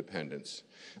Declaration of Independence?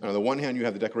 And on the one hand, you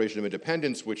have the Declaration of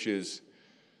Independence, which is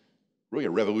really a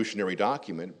revolutionary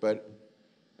document,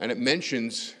 and it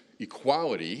mentions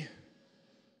equality.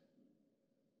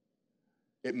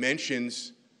 It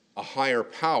mentions a higher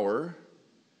power,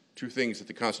 two things that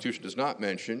the Constitution does not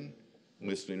mention,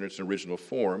 listed in its original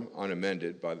form,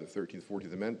 unamended by the 13th,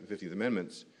 14th, 15th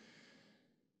Amendments.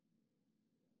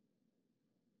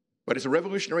 But it's a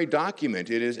revolutionary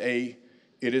document. It is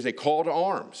a call to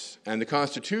arms. And the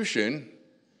Constitution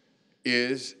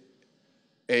is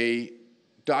a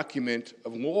document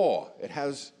of law. It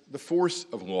has the force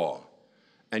of law.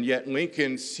 And yet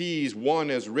Lincoln sees one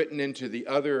as written into the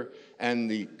other,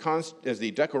 and as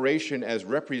the Declaration as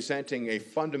representing a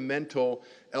fundamental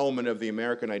element of the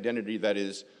American identity that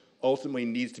is ultimately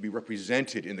needs to be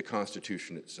represented in the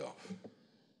Constitution itself.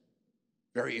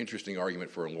 Very interesting argument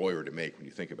for a lawyer to make when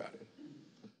you think about it.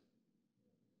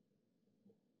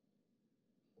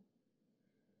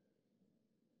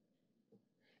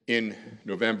 In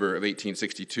November of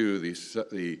 1862,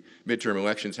 the midterm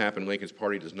elections happen. Lincoln's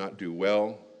party does not do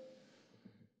well.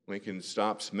 Lincoln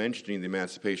stops mentioning the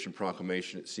Emancipation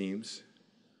Proclamation, it seems.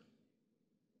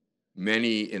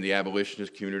 Many in the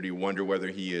abolitionist community wonder whether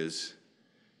he has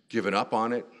given up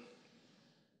on it.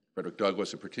 Frederick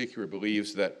Douglass, in particular,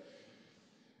 believes that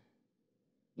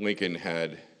Lincoln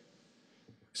had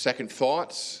second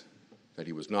thoughts, that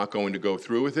he was not going to go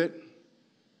through with it.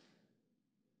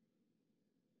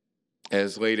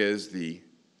 As late as the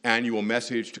annual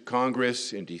message to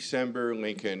Congress in December,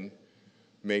 Lincoln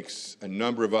makes a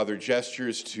number of other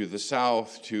gestures to the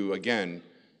South to, again,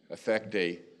 effect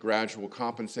a gradual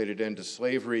compensated end to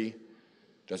slavery.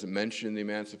 Doesn't mention the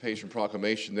Emancipation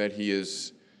Proclamation that he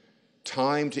is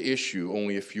timed to issue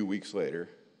only a few weeks later.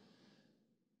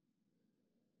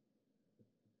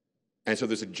 And so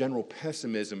there's a general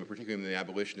pessimism, particularly in the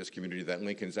abolitionist community, that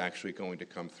Lincoln's actually going to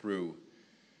come through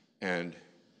and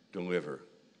deliver.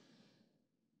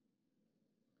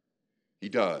 He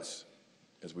does,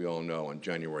 as we all know, on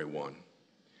January 1.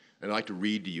 And I'd like to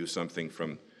read to you something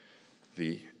from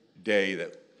the day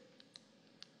that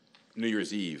New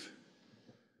Year's Eve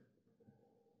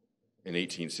in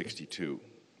 1862.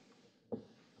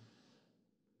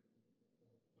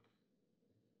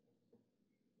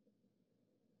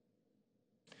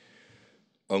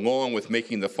 Along with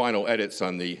making the final edits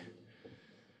on the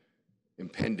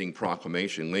impending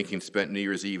proclamation, Lincoln spent New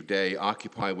Year's Eve day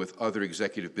occupied with other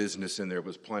executive business, and there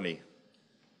was plenty.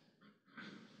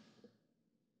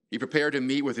 He prepared to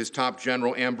meet with his top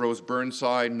general, Ambrose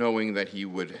Burnside, knowing that he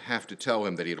would have to tell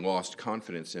him that he had lost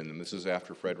confidence in him. This is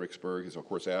after Fredericksburg, of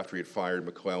course, after he had fired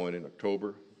McClellan in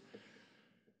October.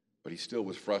 But he still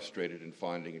was frustrated in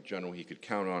finding a general he could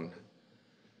count on,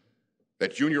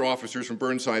 that junior officers from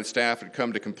Burnside's staff had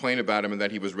come to complain about him, and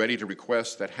that he was ready to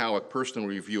request that Halleck personally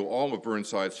review all of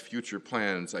Burnside's future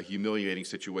plans, a humiliating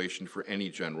situation for any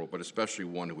general, but especially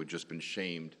one who had just been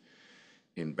shamed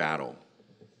in battle.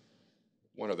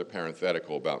 One other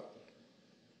parenthetical about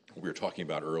what we were talking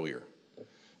about earlier,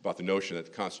 about the notion that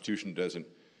the Constitution doesn't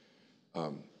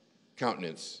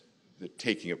countenance the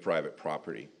taking of private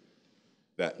property,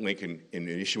 that Lincoln, in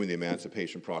issuing the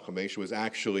Emancipation Proclamation, was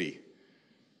actually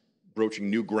broaching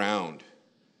new ground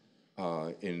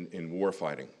in war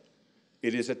fighting.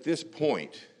 It is at this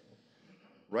point,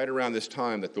 right around this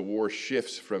time, that the war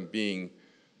shifts from being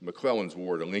McClellan's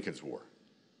war to Lincoln's war.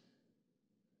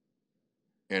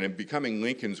 And in becoming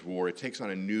Lincoln's war, it takes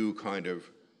on a new kind of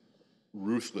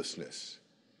ruthlessness.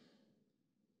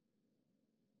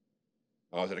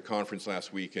 I was at a conference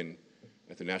last week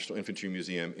at the National Infantry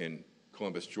Museum in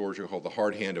Columbus, Georgia, called The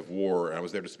Hard Hand of War, and I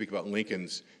was there to speak about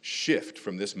Lincoln's shift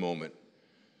from this moment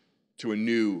to a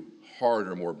new,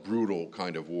 harder, more brutal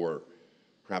kind of war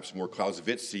perhaps more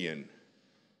Clausewitzian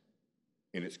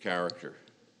in its character.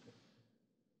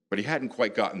 But he hadn't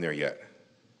quite gotten there yet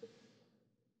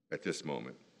at this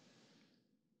moment.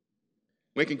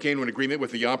 Lincoln came to an agreement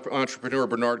with the entrepreneur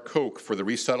Bernard Koch for the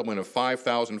resettlement of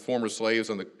 5,000 former slaves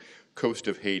on the coast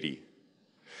of Haiti.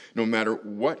 No matter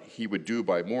what he would do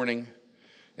by morning,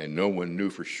 and no one knew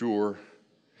for sure,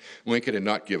 Lincoln had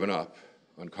not given up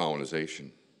on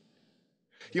colonization.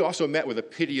 He also met with a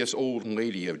piteous old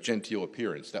lady of genteel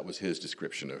appearance, that was his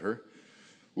description of her,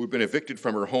 who had been evicted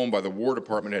from her home by the War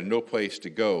Department and had no place to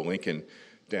go. Lincoln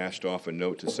dashed off a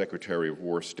note to Secretary of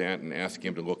War Stanton asking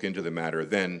him to look into the matter.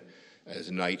 Then,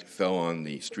 as night fell on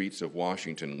the streets of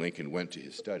Washington, Lincoln went to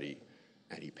his study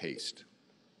and he paced.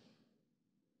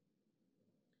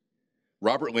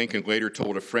 Robert Lincoln later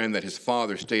told a friend that his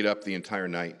father stayed up the entire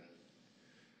night.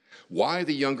 Why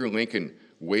the younger Lincoln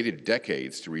waited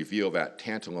decades to reveal that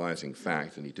tantalizing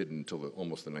fact, and he didn't until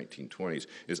almost the 1920s,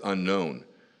 is unknown.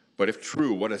 But if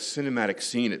true, what a cinematic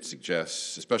scene it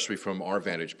suggests, especially from our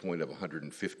vantage point of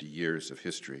 150 years of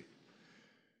history.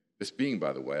 This being,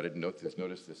 by the way, I didn't note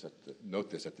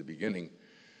this at the beginning,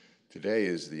 today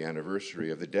is the anniversary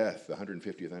of the death, the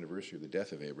 150th anniversary of the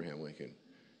death of Abraham Lincoln.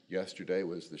 Yesterday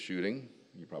was the shooting.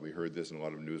 You probably heard this in a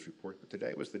lot of news reports, but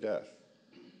today was the death.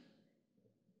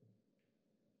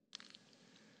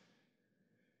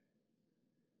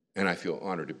 And I feel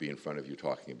honored to be in front of you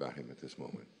talking about him at this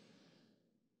moment.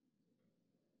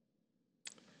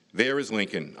 There is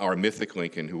Lincoln, our mythic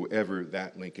Lincoln, whoever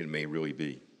that Lincoln may really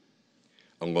be,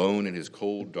 alone in his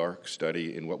cold, dark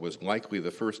study in what was likely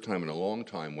the first time in a long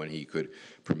time when he could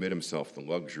permit himself the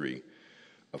luxury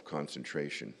of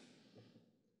concentration.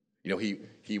 You know,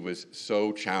 he was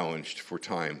so challenged for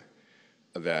time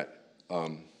that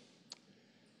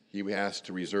he asked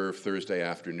to reserve Thursday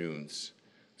afternoons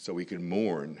so he could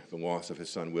mourn the loss of his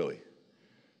son Willie.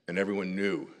 And everyone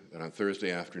knew that on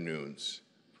Thursday afternoons,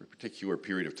 for a particular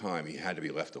period of time, he had to be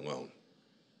left alone,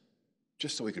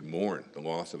 just so he could mourn the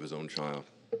loss of his own child.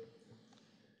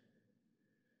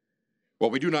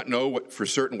 While we do not know for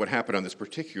certain what happened on this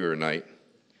particular night,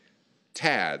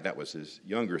 Tad, that was his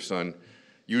younger son,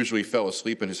 usually fell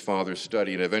asleep in his father's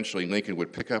study, and eventually Lincoln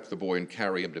would pick up the boy and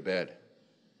carry him to bed.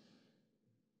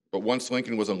 But once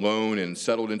Lincoln was alone and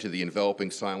settled into the enveloping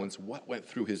silence, what went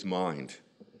through his mind?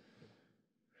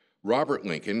 Robert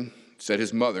Lincoln said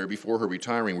his mother, before her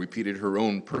retiring, repeated her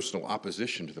own personal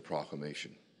opposition to the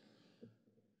proclamation.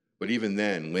 But even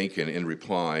then, Lincoln, in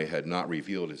reply, had not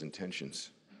revealed his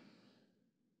intentions.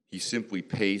 He simply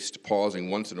paced,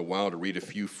 pausing once in a while to read a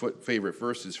few favorite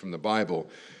verses from the Bible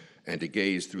and to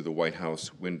gaze through the White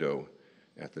House window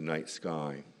at the night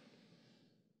sky.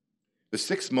 The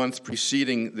 6 months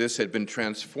preceding this had been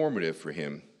transformative for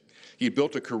him. He had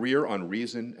built a career on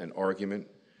reason and argument,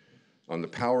 on the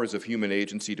powers of human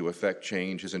agency to effect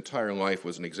change. His entire life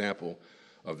was an example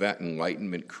of that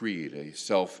Enlightenment creed, a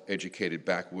self-educated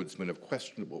backwoodsman of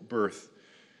questionable birth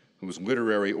whose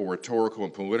literary, oratorical,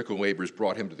 and political labors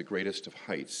brought him to the greatest of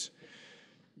heights.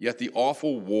 Yet the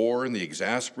awful war and the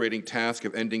exasperating task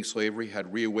of ending slavery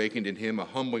had reawakened in him a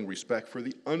humbling respect for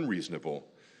the unreasonable,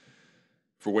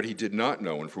 for what he did not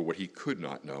know and for what he could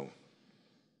not know.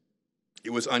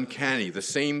 It was uncanny. The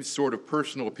same sort of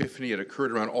personal epiphany had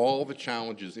occurred around all the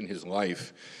challenges in his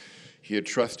life. He had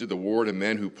trusted the war to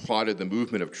men who plotted the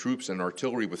movement of troops and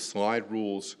artillery with slide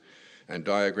rules and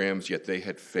diagrams, yet they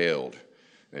had failed.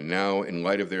 And now, in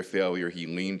light of their failure, he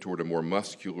leaned toward a more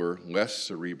muscular, less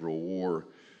cerebral war,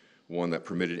 one that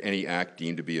permitted any act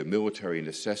deemed to be a military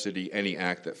necessity, any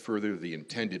act that furthered the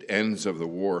intended ends of the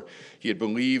war. He had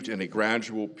believed in a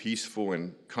gradual, peaceful,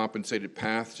 and compensated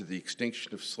path to the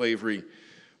extinction of slavery,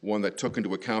 one that took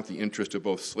into account the interest of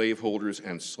both slaveholders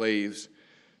and slaves,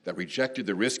 that rejected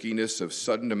the riskiness of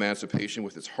sudden emancipation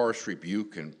with its harsh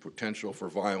rebuke and potential for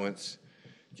violence.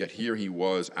 Yet here he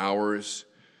was, hours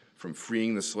from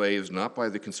freeing the slaves, not by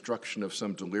the construction of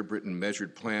some deliberate and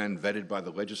measured plan vetted by the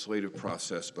legislative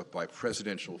process, but by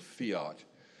presidential fiat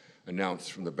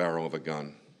announced from the barrel of a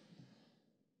gun.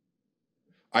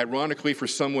 Ironically, for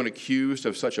someone accused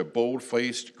of such a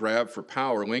bold-faced grab for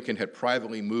power, Lincoln had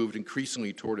privately moved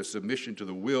increasingly toward a submission to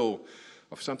the will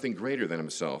of something greater than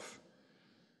himself.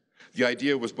 The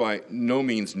idea was by no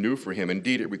means new for him.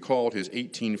 Indeed, it recalled his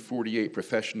 1848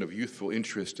 profession of youthful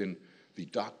interest in the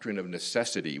doctrine of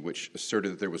necessity, which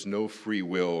asserted that there was no free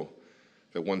will,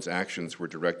 that one's actions were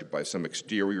directed by some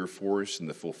exterior force in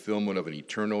the fulfillment of an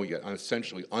eternal yet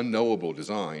essentially unknowable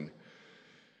design.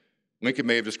 Lincoln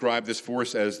may have described this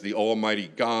force as the Almighty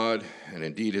God, and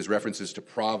indeed his references to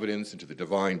providence and to the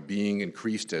divine being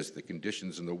increased as the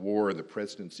conditions in the war and the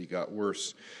presidency got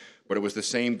worse. but it was the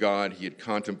same God he had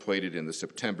contemplated in the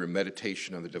September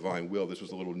meditation on the divine will. This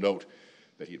was a little note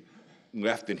that he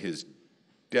left in his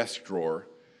desk drawer,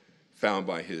 found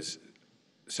by his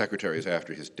secretaries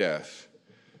after his death.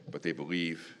 But they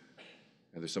believe,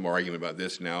 and there's some argument about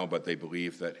this now, but they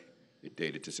believe that it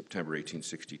dated to September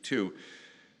 1862.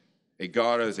 A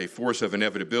God as a force of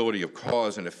inevitability, of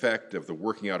cause and effect, of the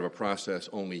working out of a process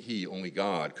only he, only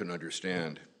God, could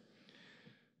understand.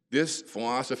 This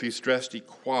philosophy stressed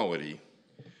equality.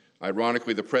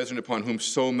 Ironically, the president upon whom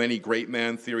so many great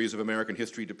man theories of American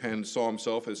history depend saw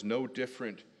himself as no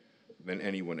different than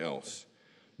anyone else.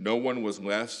 No one was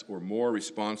less or more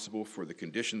responsible for the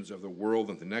conditions of the world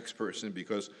than the next person,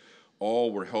 because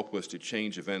all were helpless to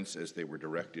change events as they were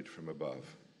directed from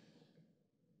above.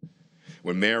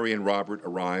 When Mary and Robert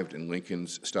arrived in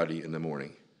Lincoln's study in the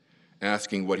morning,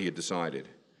 asking what he had decided,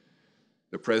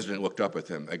 the president looked up at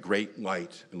them, a great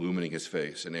light illumining his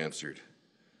face, and answered,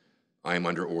 "I am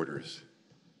under orders.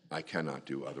 I cannot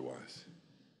do otherwise."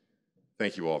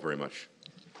 Thank you all very much.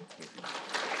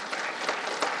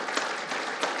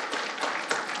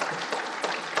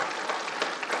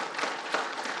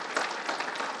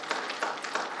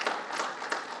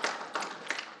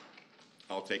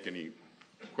 I'll take any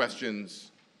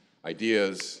questions,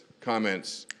 ideas,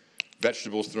 comments,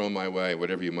 vegetables thrown my way,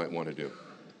 whatever you might want to do.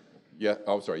 Yeah,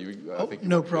 sorry. I think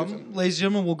no problem. Ladies and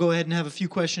gentlemen, we'll go ahead and have a few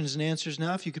questions and answers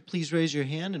now. If you could please raise your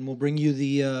hand, and we'll bring you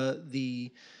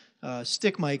the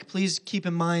stick mic. Please keep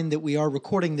in mind that we are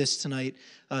recording this tonight,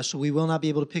 so we will not be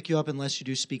able to pick you up unless you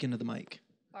do speak into the mic.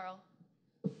 Carl.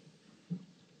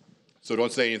 So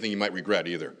don't say anything you might regret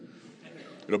either.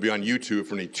 It'll be on YouTube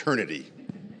for an eternity.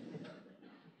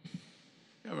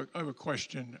 I have a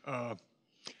question.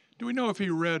 Do we know if he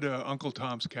read Uncle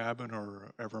Tom's Cabin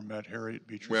or ever met Harriet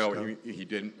Beecher Stowe? Well, he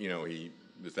didn't.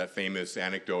 There's that famous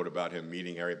anecdote about him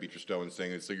meeting Harriet Beecher Stowe and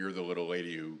saying, "So you're the little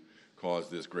lady who caused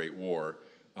this great war."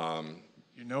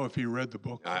 You know if he read the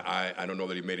book? I don't know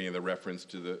that he made any of the reference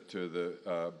to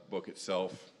the book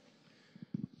itself.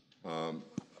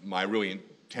 My really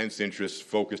intense interest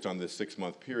focused on this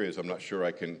 6-month period, so I'm not sure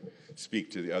I can speak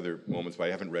to the other moments, but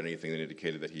I haven't read anything that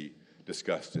indicated that he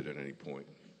discussed it at any point.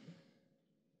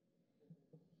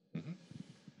 Mm-hmm.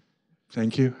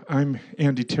 Thank you. I'm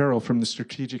Andy Terrell from the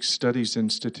Strategic Studies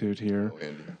Institute here. Hello,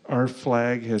 Andy. Our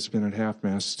flag has been at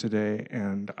half-mast today,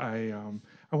 and I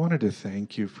wanted to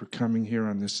thank you for coming here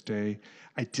on this day.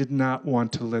 I did not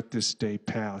want to let this day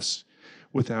pass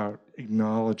without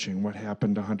acknowledging what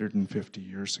happened 150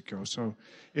 years ago. So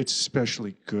it's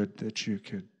especially good that you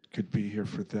could be here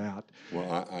for that.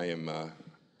 Well, I am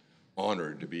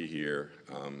honored to be here.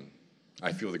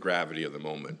 I feel the gravity of the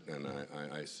moment, and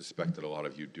I suspect that a lot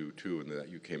of you do too, and that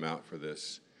you came out for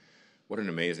this. What an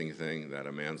amazing thing that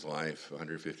a man's life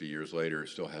 150 years later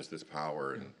still has this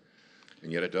power,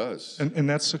 and yet it does. And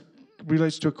that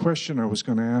relates to a question I was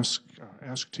going to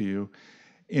ask to you,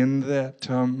 in that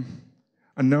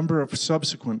a number of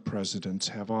subsequent presidents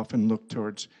have often looked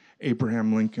towards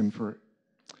Abraham Lincoln for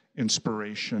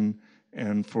inspiration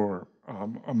and for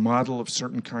a model of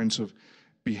certain kinds of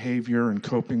behavior and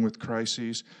coping with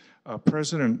crises.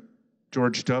 President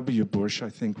George W. Bush, I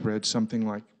think, read something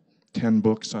like 10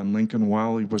 books on Lincoln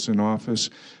while he was in office.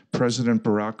 President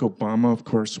Barack Obama, of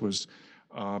course,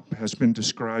 has been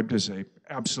described as an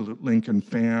absolute Lincoln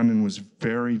fan and was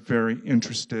very, very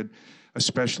interested,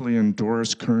 especially in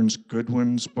Doris Kearns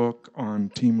Goodwin's book on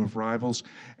Team of Rivals.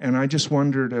 And I just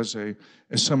wondered, as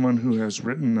someone who has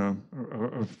written a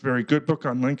very good book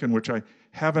on Lincoln, which I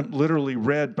haven't literally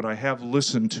read, but I have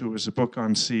listened to as a book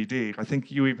on CD. I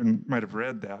think you even might have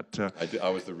read that. I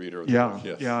was the reader of the book,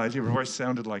 yes. Yeah, your voice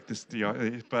sounded like this.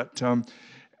 But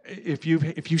if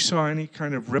you saw any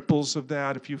kind of ripples of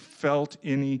that, if you felt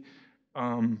any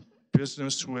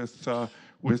business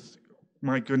with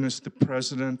my goodness, the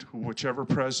president, whichever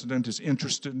president is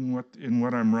interested in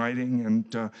what I'm writing,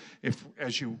 and if,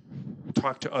 as you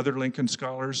talk to other Lincoln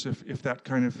scholars, if that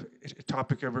kind of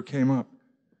topic ever came up.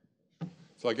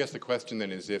 So I guess the question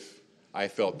then is if I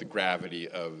felt the gravity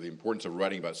of the importance of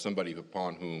writing about somebody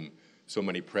upon whom so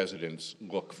many presidents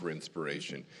look for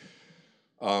inspiration.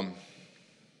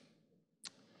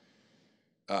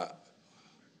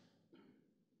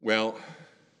 Well,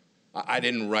 I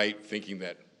didn't write thinking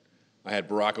that I had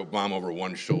Barack Obama over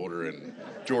one shoulder and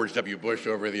George W. Bush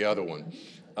over the other one.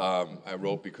 I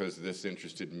wrote because this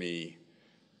interested me,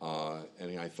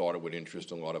 and I thought it would interest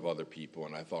a lot of other people,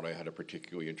 and I thought I had a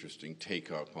particularly interesting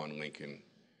take on Lincoln.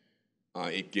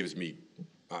 It gives me,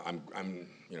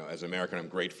 as an American, I'm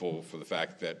grateful for the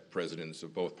fact that presidents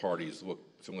of both parties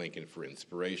look to Lincoln for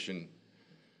inspiration.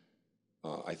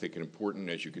 I think it's important,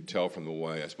 as you could tell from the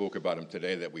way I spoke about him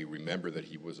today, that we remember that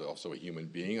he was also a human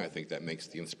being. I think that makes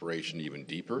the inspiration even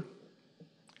deeper,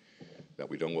 that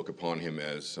we don't look upon him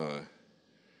as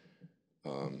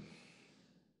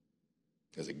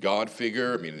a God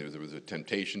figure. I mean, there was a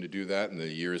temptation to do that in the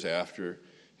years after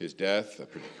his death,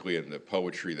 particularly in the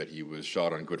poetry that he was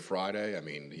shot on Good Friday. I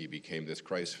mean, he became this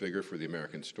Christ figure for the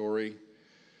American story.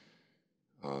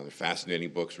 Fascinating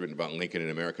books written about Lincoln in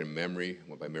American Memory,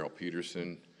 one by Merrill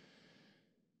Peterson,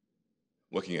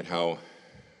 looking at how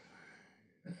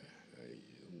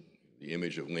the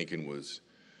image of Lincoln was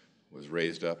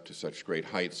raised up to such great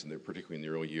heights, and particularly in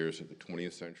the early years of the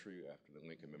 20th century, after the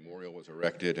Lincoln Memorial was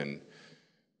erected. And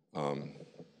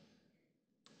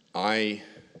I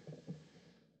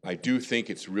do think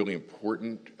it's really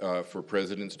important for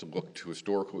presidents to look to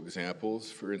historical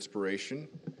examples for inspiration.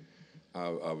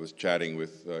 I was chatting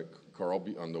with Carl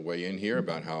on the way in here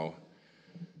about how,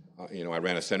 I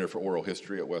ran a Center for Oral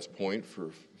History at West Point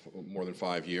for more than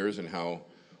 5 years, and how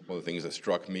one of the things that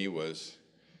struck me was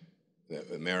that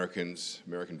American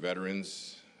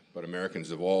veterans, but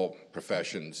Americans of all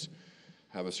professions,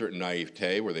 have a certain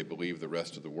naivete where they believe the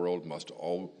rest of the world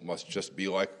must just be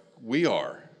like we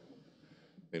are.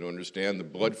 They don't understand the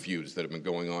blood feuds that have been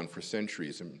going on for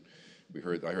centuries. And I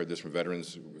heard this from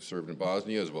veterans who served in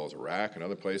Bosnia as well as Iraq and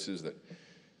other places, that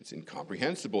it's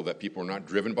incomprehensible that people are not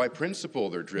driven by principle.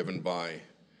 They're driven by,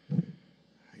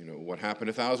 what happened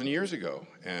 1,000 years ago.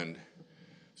 And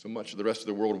so much of the rest of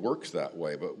the world works that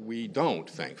way, but we don't,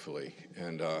 thankfully.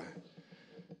 And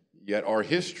yet our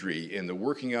history in the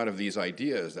working out of these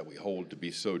ideas that we hold to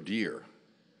be so dear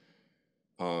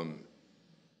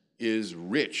is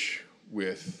rich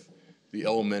with the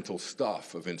elemental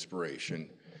stuff of inspiration.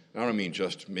 And I don't mean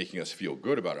just making us feel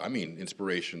good about it. I mean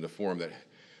inspiration in the form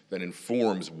that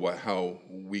informs how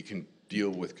we can deal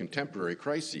with contemporary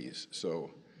crises. So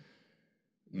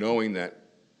knowing that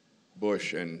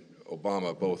Bush and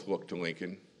Obama both look to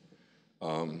Lincoln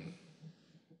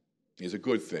is a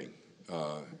good thing.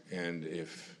 And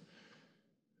if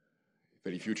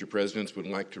any future presidents would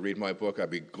like to read my book, I'd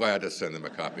be glad to send them a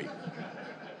copy.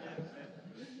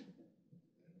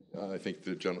 I think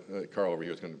the Carl over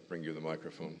here is going to bring you the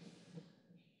microphone.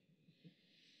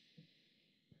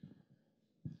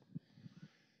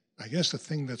 I guess the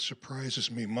thing that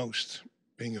surprises me most,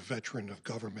 being a veteran of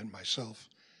government myself,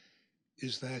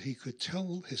 is that he could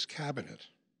tell his cabinet,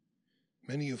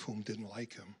 many of whom didn't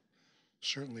like him,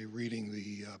 certainly reading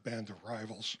the Band of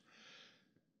Rivals,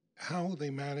 how they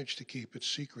managed to keep it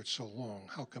secret so long.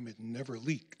 How come it never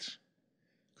leaked?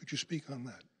 Could you speak on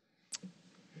that?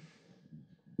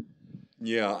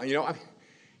 Yeah,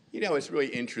 it's really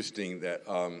interesting that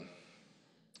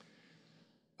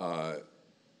the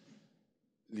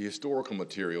historical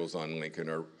materials on Lincoln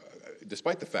are,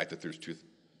 despite the fact that there's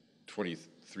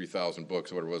 23,000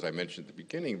 books, or whatever it was I mentioned at the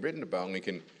beginning, written about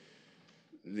Lincoln,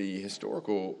 the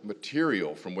historical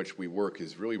material from which we work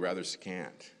is really rather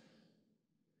scant.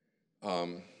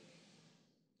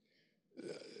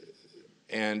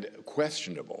 And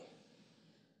questionable.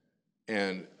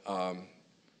 And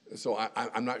so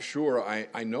I'm not sure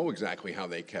I know exactly how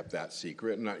they kept that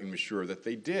secret. I'm not even sure that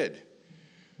they did.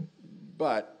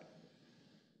 But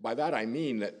by that I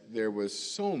mean that there was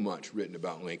so much written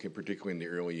about Lincoln, particularly in the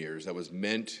early years, that was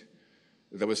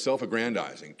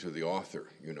self-aggrandizing to the author,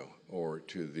 or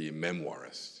to the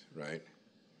memoirist, right?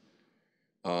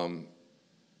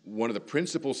 One of the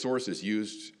principal sources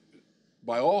used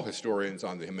by all historians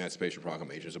on the Emancipation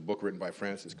Proclamation is a book written by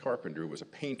Francis Carpenter, who was a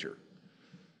painter,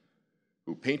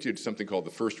 who painted something called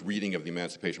the First Reading of the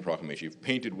Emancipation Proclamation. He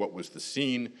painted what was the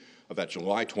scene of that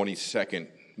July 22nd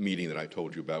meeting that I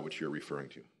told you about, which you're referring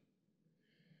to.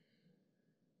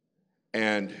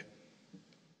 And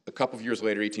a couple of years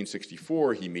later,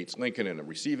 1864, he meets Lincoln in a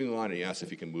receiving line, and he asks if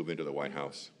he can move into the White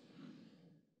House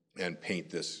and paint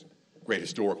this great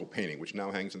historical painting, which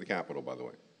now hangs in the Capitol, by the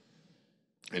way,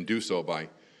 and do so by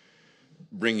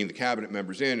bringing the cabinet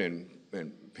members in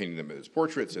and painting them as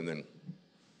portraits, and then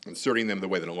inserting them the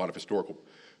way that a lot of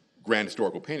grand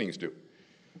historical paintings do.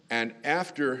 And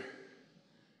after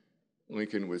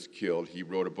Lincoln was killed, he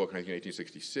wrote a book in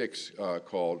 1866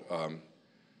 called, can't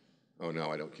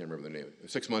remember the name,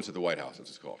 6 Months at the White House,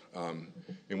 it's called,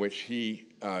 in which he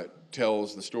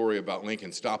tells the story about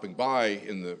Lincoln stopping by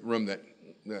in the room that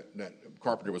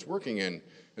Carpenter was working in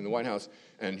the White House,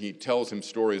 and he tells him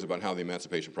stories about how the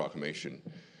Emancipation Proclamation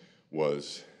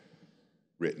was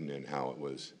written and how it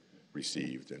was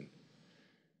received.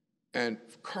 And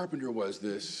Carpenter was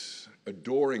this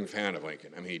adoring fan of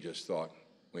Lincoln. I mean, he just thought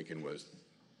Lincoln was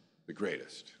the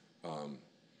greatest.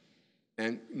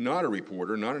 And not a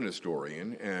reporter, not an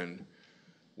historian, and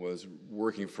was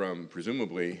working from,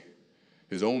 presumably,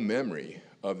 his own memory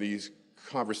of these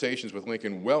conversations with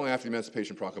Lincoln well after the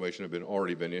Emancipation Proclamation had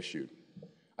already been issued.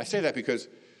 I say that because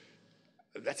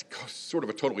that's sort of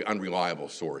a totally unreliable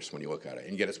source when you look at it,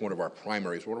 and yet it's one of our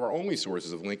primaries, one of our only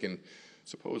sources of Lincoln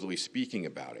supposedly speaking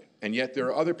about it. And yet there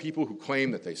are other people who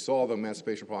claim that they saw the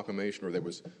Emancipation Proclamation, or they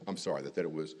were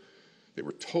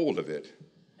told of it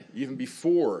even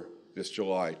before this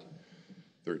July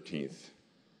 13th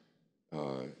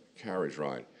carriage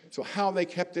ride. So how they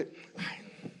kept it,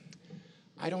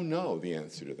 I don't know the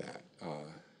answer to that.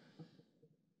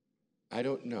 I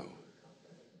don't know.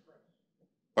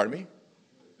 Pardon me?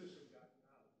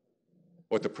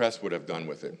 What the press would have done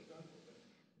with it.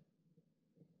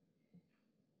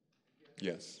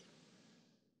 Yes.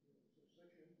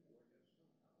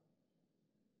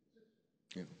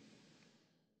 Yeah.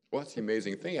 Well, that's the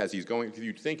amazing thing.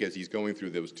 You'd think as he's going through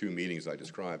those two meetings I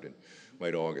described in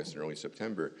late August and early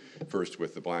September, first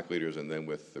with the black leaders and then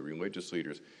with the religious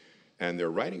leaders, and they're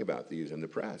writing about these in the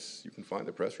press. You can find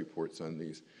the press reports on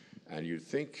these. And you'd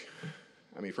think,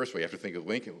 first of all, you have to think of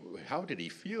Lincoln. How did he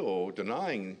feel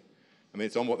denying?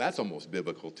 That's almost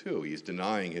biblical, too. He's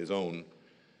denying his own.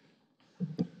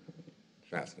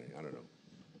 Fascinating. I don't know.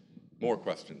 More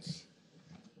questions?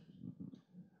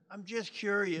 I'm just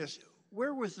curious,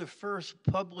 where was the first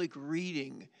public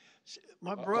reading?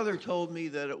 My brother told me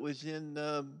that it was in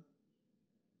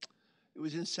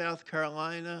South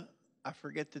Carolina. I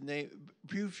forget the name.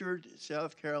 Beaufort,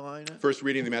 South Carolina. First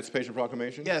reading of the Emancipation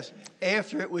Proclamation? Yes,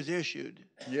 after it was issued.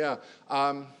 Yeah.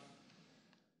 I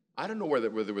don't know whether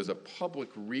there was a public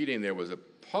reading. There was a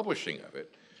publishing of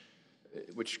it,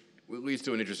 which leads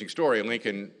to an interesting story.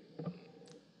 Lincoln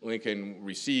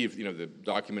received, the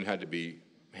document had to be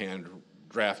hand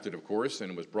drafted, of course,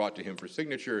 and it was brought to him for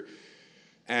signature,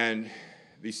 and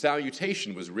the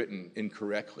salutation was written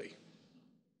incorrectly.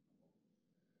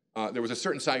 There was a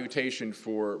certain salutation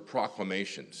for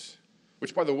proclamations,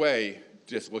 which, by the way,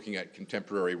 just looking at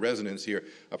contemporary resonance here,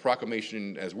 a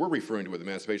proclamation, as we're referring to with the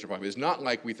Emancipation Proclamation, is not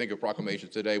like we think of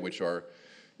proclamations today, which are,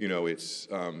 the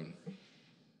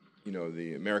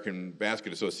American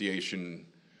Basket Association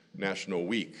National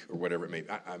Week or whatever it may be.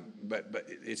 But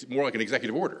it's more like an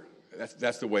executive order.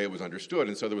 That's the way it was understood.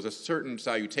 And so there was a certain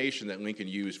salutation that Lincoln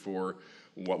used for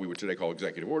what we would today call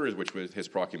executive orders, which was his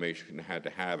proclamation had to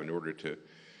have in order to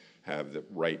have the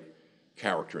right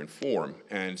character and form.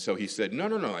 And so he said,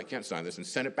 no, I can't sign this, and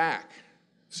sent it back.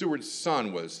 Seward's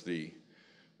son was I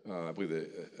believe the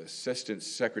assistant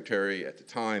secretary at the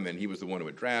time, and he was the one who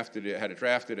had it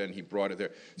drafted, and he brought it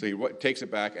there. So he takes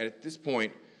it back, and at this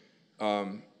point,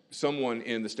 someone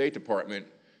in the State Department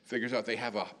figures out they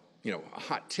have a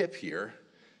hot tip here,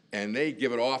 and they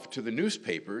give it off to the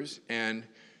newspapers, and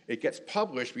it gets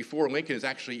published before Lincoln has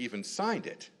actually even signed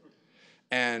it.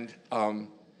 And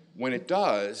when it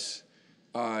does,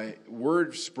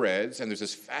 word spreads, and there's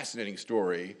this fascinating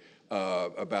story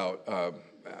about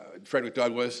Frederick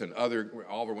Douglass and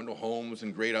Oliver Wendell Holmes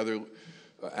and great other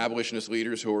abolitionist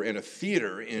leaders who were in a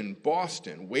theater in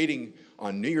Boston waiting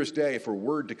on New Year's Day for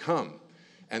word to come.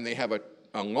 And they have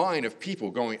a line of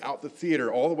people going out the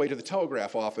theater all the way to the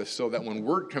telegraph office so that when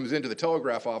word comes into the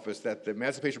telegraph office that the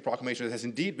Emancipation Proclamation has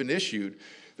indeed been issued,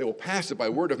 they will pass it by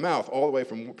word of mouth all the way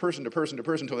from person to person to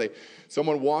person until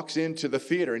someone walks into the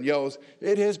theater and yells,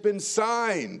 "It has been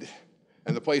signed!"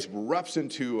 And the place erupts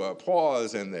into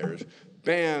applause, and there's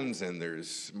bands, and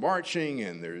there's marching,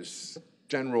 and there's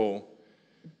general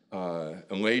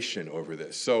elation over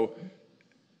this. So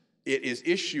it is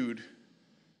issued.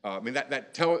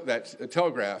 That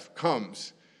telegraph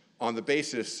comes on the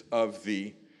basis of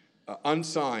the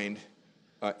unsigned,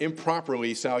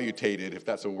 improperly salutated, if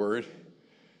that's a word,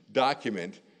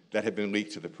 document that had been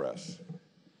leaked to the press.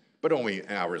 But only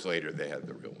hours later, they had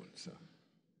the real one. So,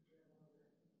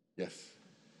 yes.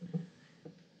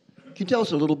 Can you tell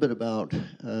us a little bit about,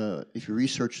 if your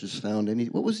research has found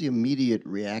what was the immediate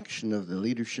reaction of the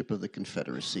leadership of the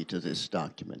Confederacy to this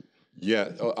document?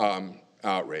 Yeah,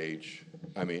 outrage.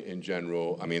 In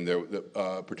general,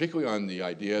 particularly on the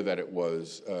idea that it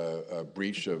was a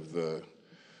breach of the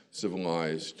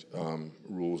civilized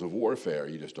rules of warfare.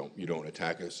 You don't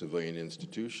attack a civilian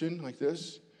institution like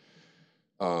this.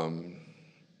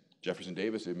 Jefferson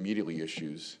Davis immediately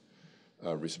issues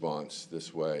a response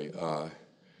this way.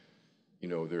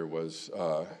 There was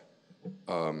a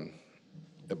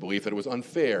belief that it was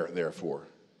unfair, therefore,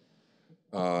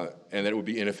 and that it would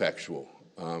be ineffectual.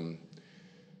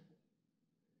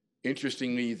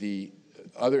 Interestingly, the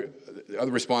other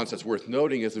response that's worth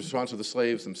noting is the response of the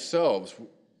slaves themselves,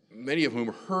 many of whom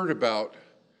heard about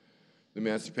the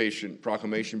Emancipation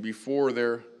Proclamation before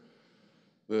their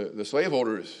the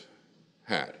slaveholders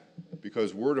had,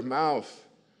 because word of mouth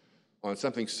on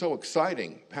something so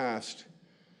exciting passed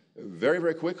very,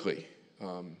 very quickly.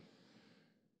 And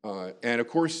of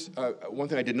course, one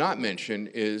thing I did not mention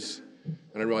is,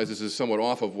 and I realize this is somewhat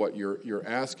off of what you're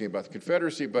asking about the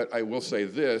Confederacy, but I will say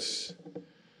this,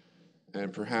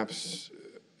 and perhaps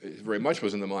it very much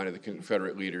was in the mind of the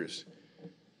Confederate leaders.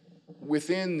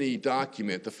 Within the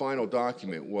document, the final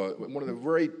document, was one of the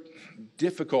very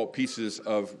difficult pieces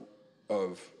of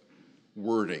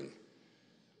wording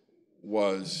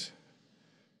was,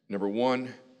 number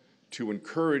one, to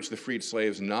encourage the freed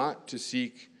slaves not to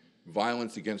seek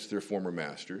violence against their former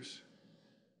masters,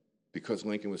 because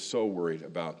Lincoln was so worried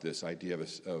about this idea of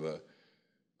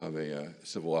a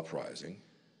civil uprising.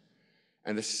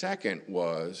 And the second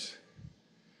was,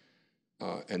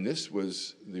 and this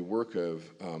was the work of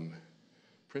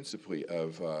principally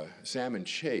of Salmon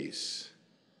Chase,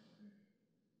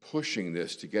 pushing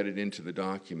this to get it into the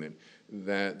document,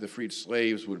 that the freed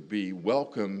slaves would be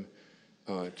welcome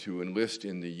to enlist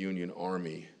in the Union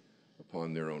Army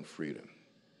upon their own freedom.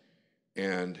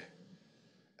 And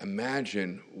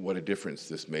imagine what a difference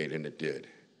this made, and it did,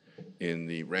 in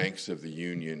the ranks of the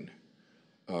Union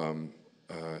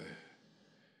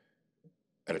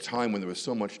at a time when there was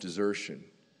so much desertion.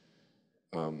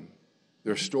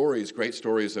 There are stories, great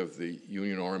stories of the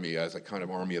Union Army as a kind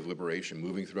of army of liberation,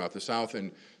 moving throughout the South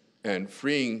and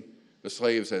freeing the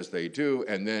slaves as they do,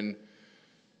 and then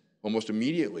almost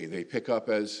immediately they pick up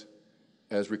as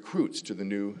recruits to the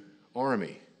new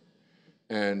army,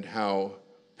 and how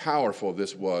powerful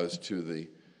this was to the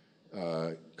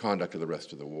conduct of the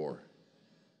rest of the war.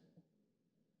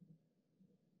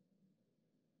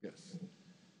 Yes.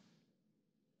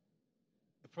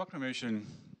 The proclamation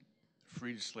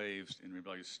freed slaves in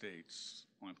rebellious states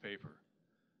on paper,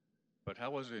 but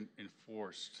how was it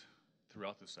enforced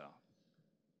throughout the South?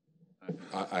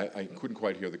 I couldn't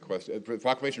quite hear the question. The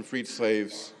proclamation freed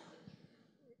slaves.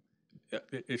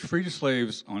 It freed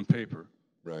slaves on paper,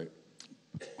 Right.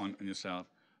 in the South,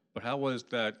 but how was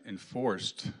that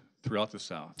enforced throughout the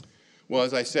South? Well,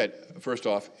 as I said, first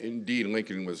off, indeed,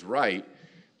 Lincoln was right.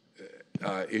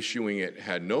 Issuing it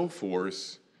had no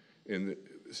force in the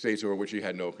states over which he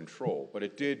had no control, but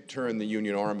it did turn the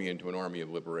Union Army into an army of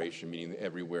liberation, meaning that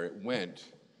everywhere it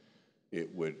went,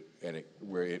 it would,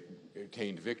 where it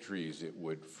attained victories, it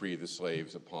would free the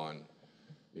slaves upon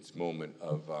its moment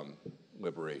of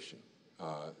liberation.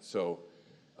 So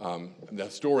the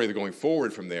story going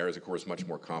forward from there is, of course, much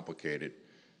more complicated,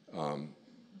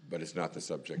 but it's not the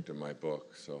subject of my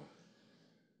book. So,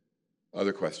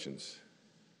 other questions?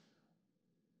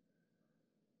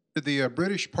 Did the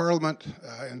British Parliament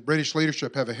and British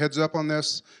leadership have a heads up on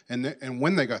this? And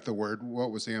when they got the word,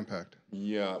 what was the impact?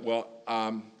 Yeah, well,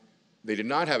 they did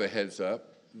not have a heads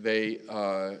up. They,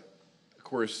 of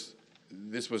course,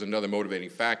 this was another motivating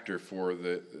factor for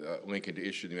Lincoln to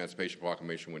issue the Emancipation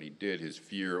Proclamation when he did, his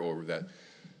fear over that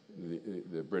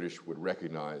the British would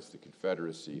recognize the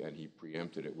Confederacy, and he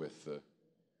preempted it with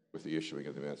the issuing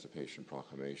of the Emancipation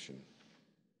Proclamation.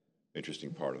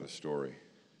 Interesting part of the story.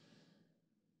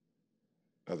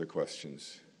 Other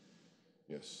questions?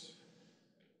 Yes.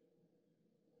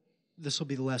 This will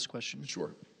be the last question.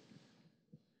 Sure.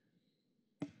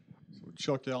 So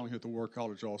Chuck Allen here at the War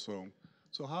College also.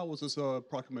 So how was this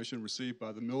proclamation received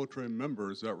by the military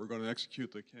members that were going to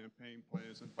execute the campaign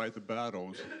plans and fight the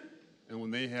battles? And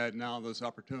when they had now this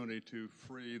opportunity to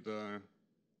free the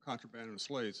contraband and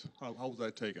slaves, how was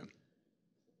that taken?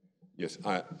 Yes,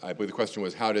 I believe the question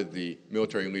was, how did the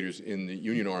military leaders in the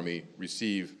Union Army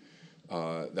receive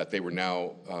that they were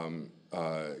now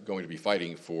going to be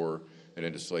fighting for an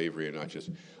end to slavery, and not just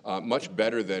much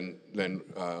better than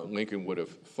Lincoln would have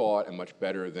thought, and much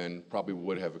better than probably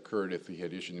would have occurred if he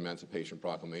had issued the Emancipation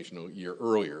Proclamation a year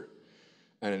earlier.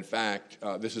 And in fact,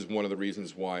 this is one of the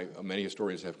reasons why many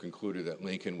historians have concluded that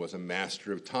Lincoln was a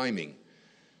master of timing,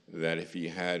 that if he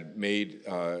had made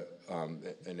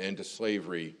an end to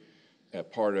slavery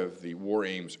part of the war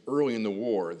aims early in the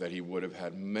war, that he would have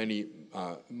had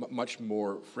much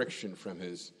more friction from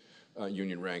his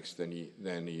Union ranks than he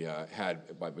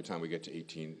had by the time we get to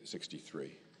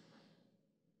 1863.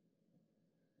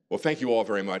 Well, thank you all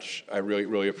very much. I really,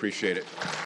 really appreciate it.